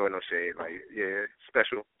 I ain't gonna throw no shade. Like, yeah,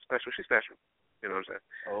 special. She's special. You know what I'm saying?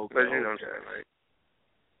 Okay. But you know what I'm saying? Like,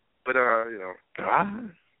 but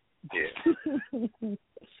yeah.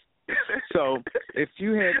 So, if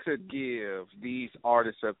you had to give these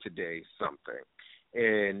artists of today something,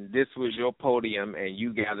 and this was your podium, and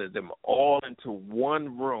you gathered them all into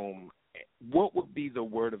one room, what would be the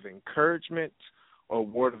word of encouragement or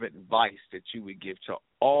word of advice that you would give to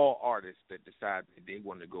all artists that decide that they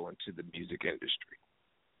want to go into the music industry?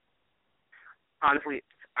 Honestly,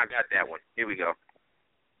 I got that one. Here we go.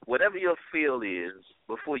 Whatever your feel is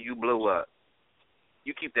before you blow up,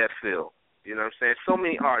 you keep that feel. You know what I'm saying? So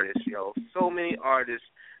many artists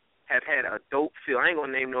have had a dope feel. I ain't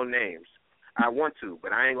going to name no names. I want to,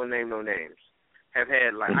 but I ain't going to name no names. I have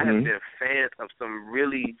been fans of some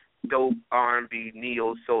really dope R&B,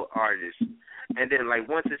 neo-soul artists. And then,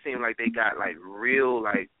 once it seemed like they got, real,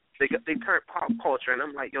 they turned pop culture, and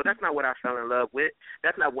I'm like, yo, that's not what I fell in love with.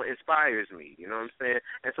 That's not what inspires me, you know what I'm saying?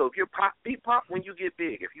 And so if you're pop, be pop when you get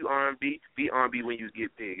big. If you R&B, be R&B when you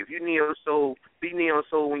get big. If you neo-soul, be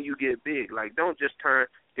neo-soul when you get big. Don't just turn,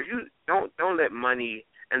 if you, don't let money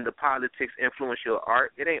and the politics influence your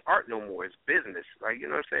art. It ain't art no more. It's business. You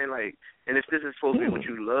know what I'm saying? And if this is supposed to be what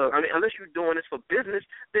you love, I mean, unless you're doing this for business,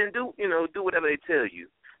 then do whatever they tell you.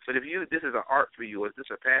 But if this is an art for you, or is this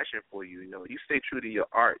a passion for you, you stay true to your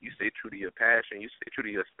art, you stay true to your passion, you stay true to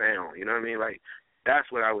your sound, you know what I mean? That's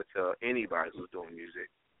what I would tell anybody who's doing music.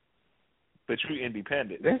 But you're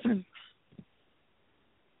independent.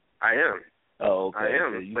 I am. Oh, okay. I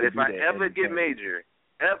am. So but if I ever get major,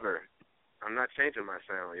 I'm not changing my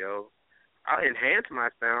sound, yo. I'll enhance my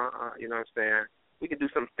sound, you know what I'm saying? We can do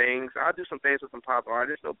some things. I'll do some things with some pop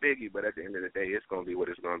artists, no biggie, but at the end of the day, it's going to be what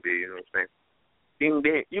it's going to be, you know what I'm saying? Ding,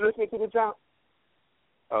 ding. You listening to the job?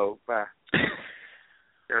 Oh, bye. You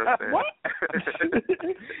know what I'm saying? What?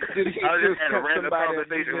 Did he I was just just had a random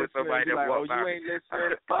conversation with somebody that walked by. You ain't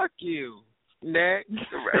listening? Fuck you. Next.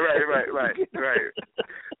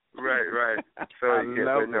 Right. So,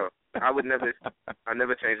 but no. I never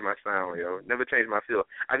change my sound, yo. Never change my feel.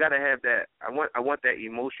 I gotta have that. I want that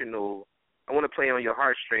emotional. I want to play on your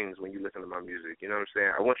heartstrings when you listen to my music. You know what I'm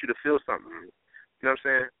saying? I want you to feel something. You know what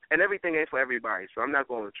I'm saying? And everything ain't for everybody, so I'm not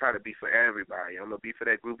going to try to be for everybody. I'm gonna be for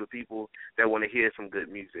that group of people that want to hear some good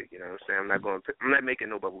music. You know what I'm saying? I'm not making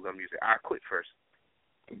no bubblegum music. I quit first.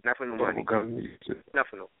 Not for no money. Bubblegum music. Not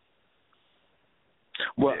for no.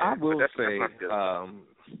 Well, yeah, I will say. That's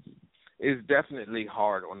it's definitely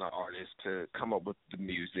hard on the artist to come up with the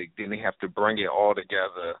music. Then they have to bring it all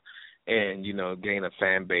together and, gain a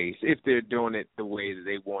fan base if they're doing it the way that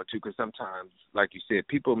they want to. Because sometimes, like you said,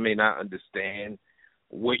 people may not understand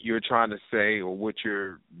what you're trying to say or what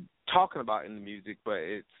you're talking about in the music, but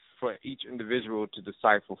it's for each individual to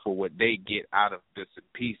decipher for what they get out of bits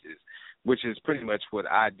and pieces, which is pretty much what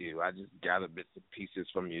I do. I just gather bits and pieces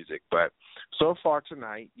from music. But so far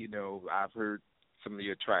tonight, I've heard some of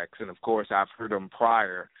your tracks, and of course I've heard them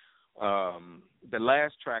prior. The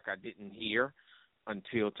last track I didn't hear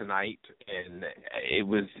until tonight, and it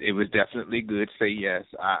was definitely good. Say Yes,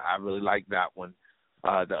 I really like that one.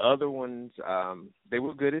 The other ones, they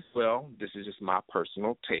were good as well. This is just my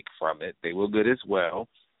personal take from it. They were good as well.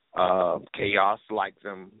 Chaos liked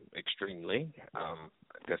them extremely.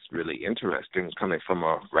 That's really interesting coming from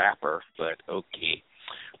a rapper, but okay.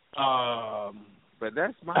 But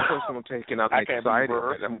that's my personal take, and I'm excited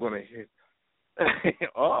that I'm going to hit.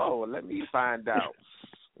 Oh, let me find out.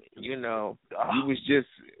 You was just,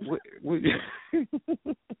 what you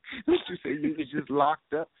say, you was just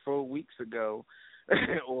locked up 4 weeks ago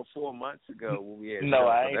or 4 months ago when we had. No,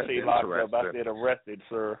 I ain't say locked up. I said arrested,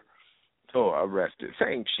 sir. Oh, arrested.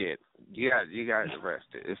 Same shit. You got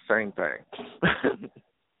arrested. It's the same thing.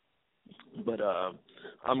 But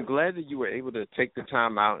I'm glad that you were able to take the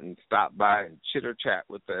time out and stop by and chitter-chat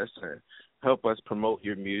with us and help us promote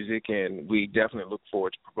your music, and we definitely look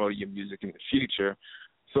forward to promoting your music in the future.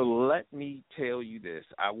 So let me tell you this.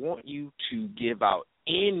 I want you to give out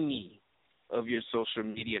any of your social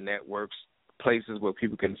media networks, places where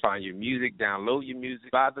people can find your music, download your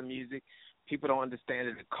music, buy the music. People don't understand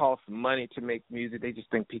that it costs money to make music. They just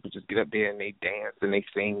think people just get up there and they dance and they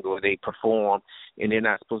sing or they perform and they're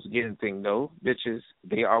not supposed to get anything. No, bitches,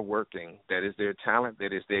 they are working. That is their talent.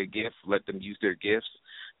 That is their gift. Let them use their gifts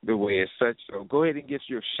the way it's such. So go ahead and give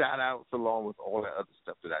your shout-outs along with all the other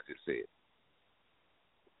stuff that I just said.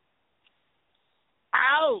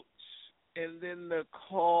 Ouch! And then the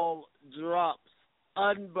call drops.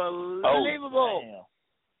 Unbelievable. Oh,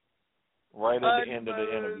 damn. Right at the end of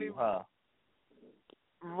the interview, huh?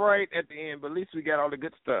 Right at the end, but at least we got all the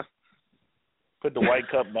good stuff. Put the white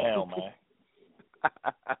cup down, man.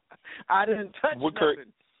 I didn't touch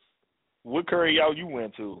nothing. What curry out you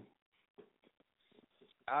went to?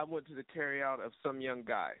 I went to the carry out of some young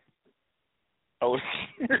guy. Oh.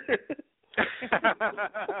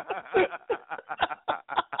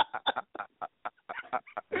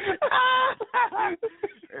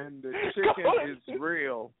 And the chicken is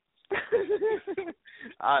real.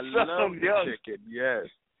 I love the chicken, yes.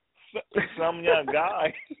 Some young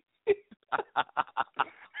guy.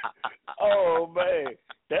 Oh, man.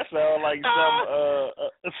 That sounds like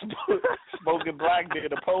some smoking black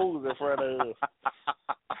did a pose in front of us.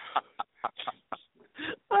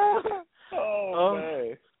 Oh,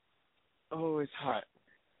 man. Oh, it's hot.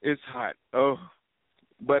 It's hot. Oh.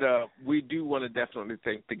 But we do want to definitely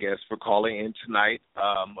thank the guests for calling in tonight.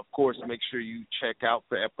 Of course, make sure you check out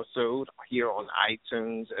the episode here on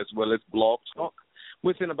iTunes as well as Blog Talk.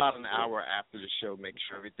 Within about an hour after the show, make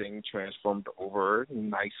sure everything transformed over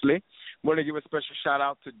nicely. Want to give a special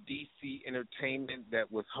shout-out to DC Entertainment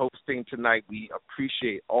that was hosting tonight. We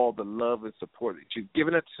appreciate all the love and support that you've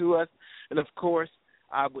given it to us. And, of course,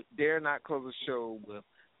 I would dare not close the show with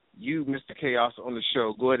you, Mr. Chaos, on the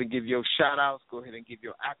show. Go ahead and give your shout-outs. Go ahead and give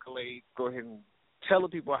your accolades. Go ahead and tell the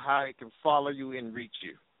people how they can follow you and reach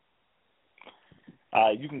you.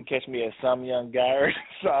 You can catch me at Some Young Guy.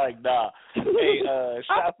 Sorry, nah. Hey,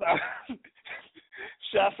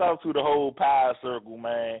 shouts out to the whole Power Circle,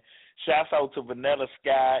 man. Shouts out to Vanilla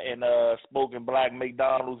Sky and Spoken Black,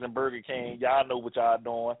 McDonald's and Burger King. Y'all know what y'all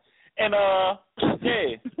doing. And,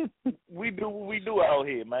 yeah, we do what we do out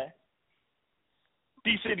here, man.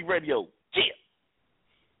 D-City Radio. Yeah.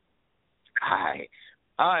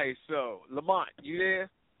 All right, so, Lamont, you there?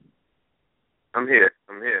 I'm here.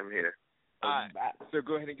 All right, so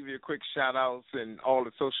go ahead and give you a quick shout-outs and all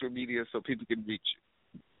the social media so people can reach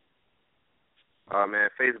you. Man,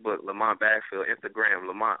 Facebook, Lamont Bagfeel. Instagram,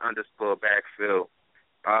 Lamont_Bagfeel.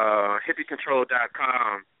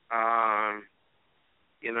 HippieControl.com.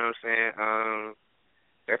 You know what I'm saying?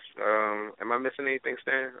 That's am I missing anything,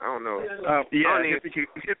 Stan? I don't know.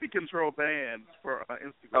 Hippie Control bands for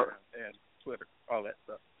Instagram and Twitter, all that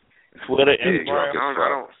stuff. Twitter, Instagram.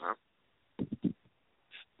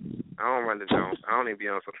 I don't run the Jones. I don't even be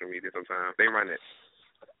on social media sometimes. They run it.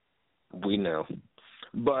 We know.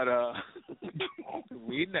 But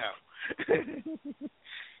we know.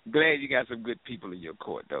 Glad you got some good people in your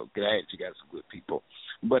court, though. Glad you got some good people.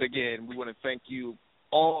 But, again, we want to thank you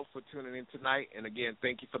all for tuning in tonight. And, again,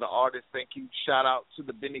 thank you for the artists. Thank you. Shout out to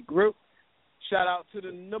the Benny Group. Shout out to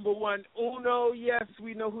the number one Uno. Yes,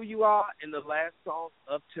 we know who you are. And the last song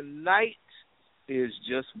of tonight is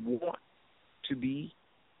Just Want to Be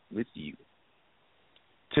With You.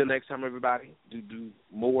 Till next time, everybody, do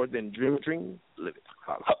more than dream a dream. Live it.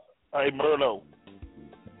 Holla. Hey, Merlo.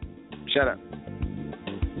 Shut up.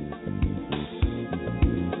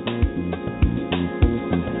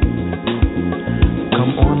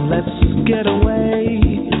 Come on, let's get away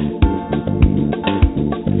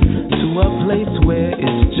to a place where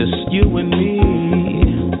it's just you and me.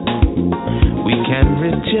 We can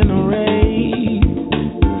regenerate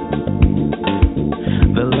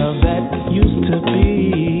the love that used to be.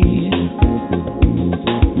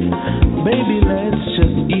 Baby, let's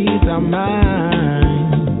just ease our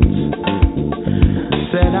minds,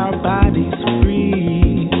 set our bodies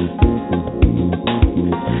free.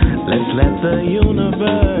 Let's let the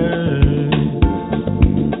universe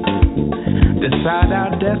decide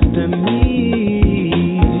our destiny.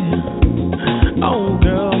 Oh,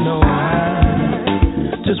 girl, no,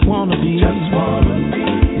 I just wanna be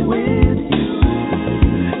with you.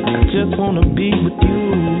 I just wanna be with you.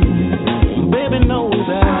 Baby knows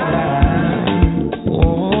that I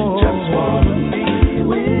just wanna be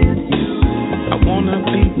with you. I wanna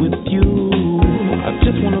be with you. I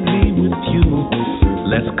just wanna be with you.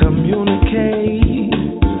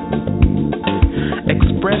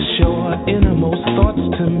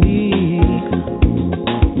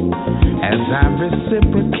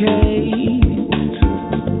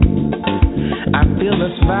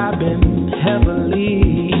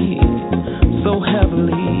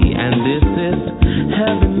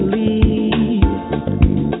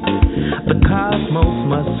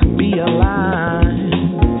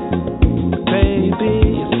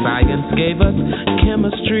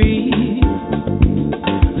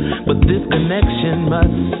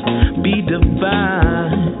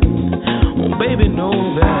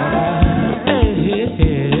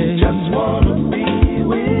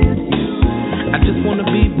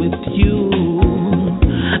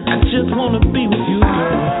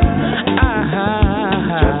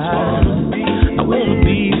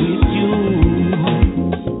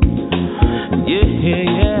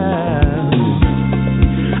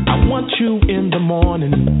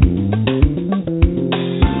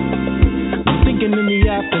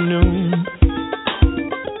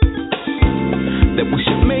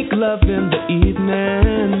 make love in the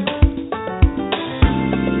evening,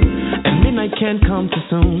 and midnight can't come too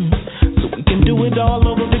soon, so we can do it all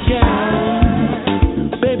over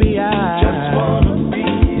again. Baby, I just wanna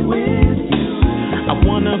be with you. I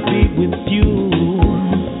wanna be with you.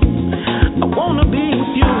 I wanna be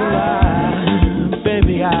with you.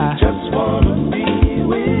 Baby, I just wanna be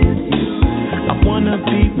with you. I wanna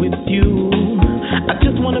be with you. I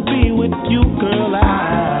just wanna be with you, girl.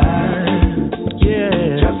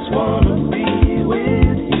 Just wanna be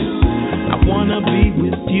with you. I wanna be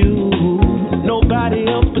with you. Nobody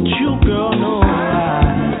else but you, girl. No,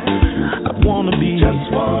 I wanna be.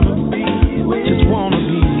 Just wanna be with you. Just wanna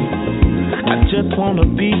be. I just wanna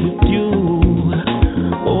be with you.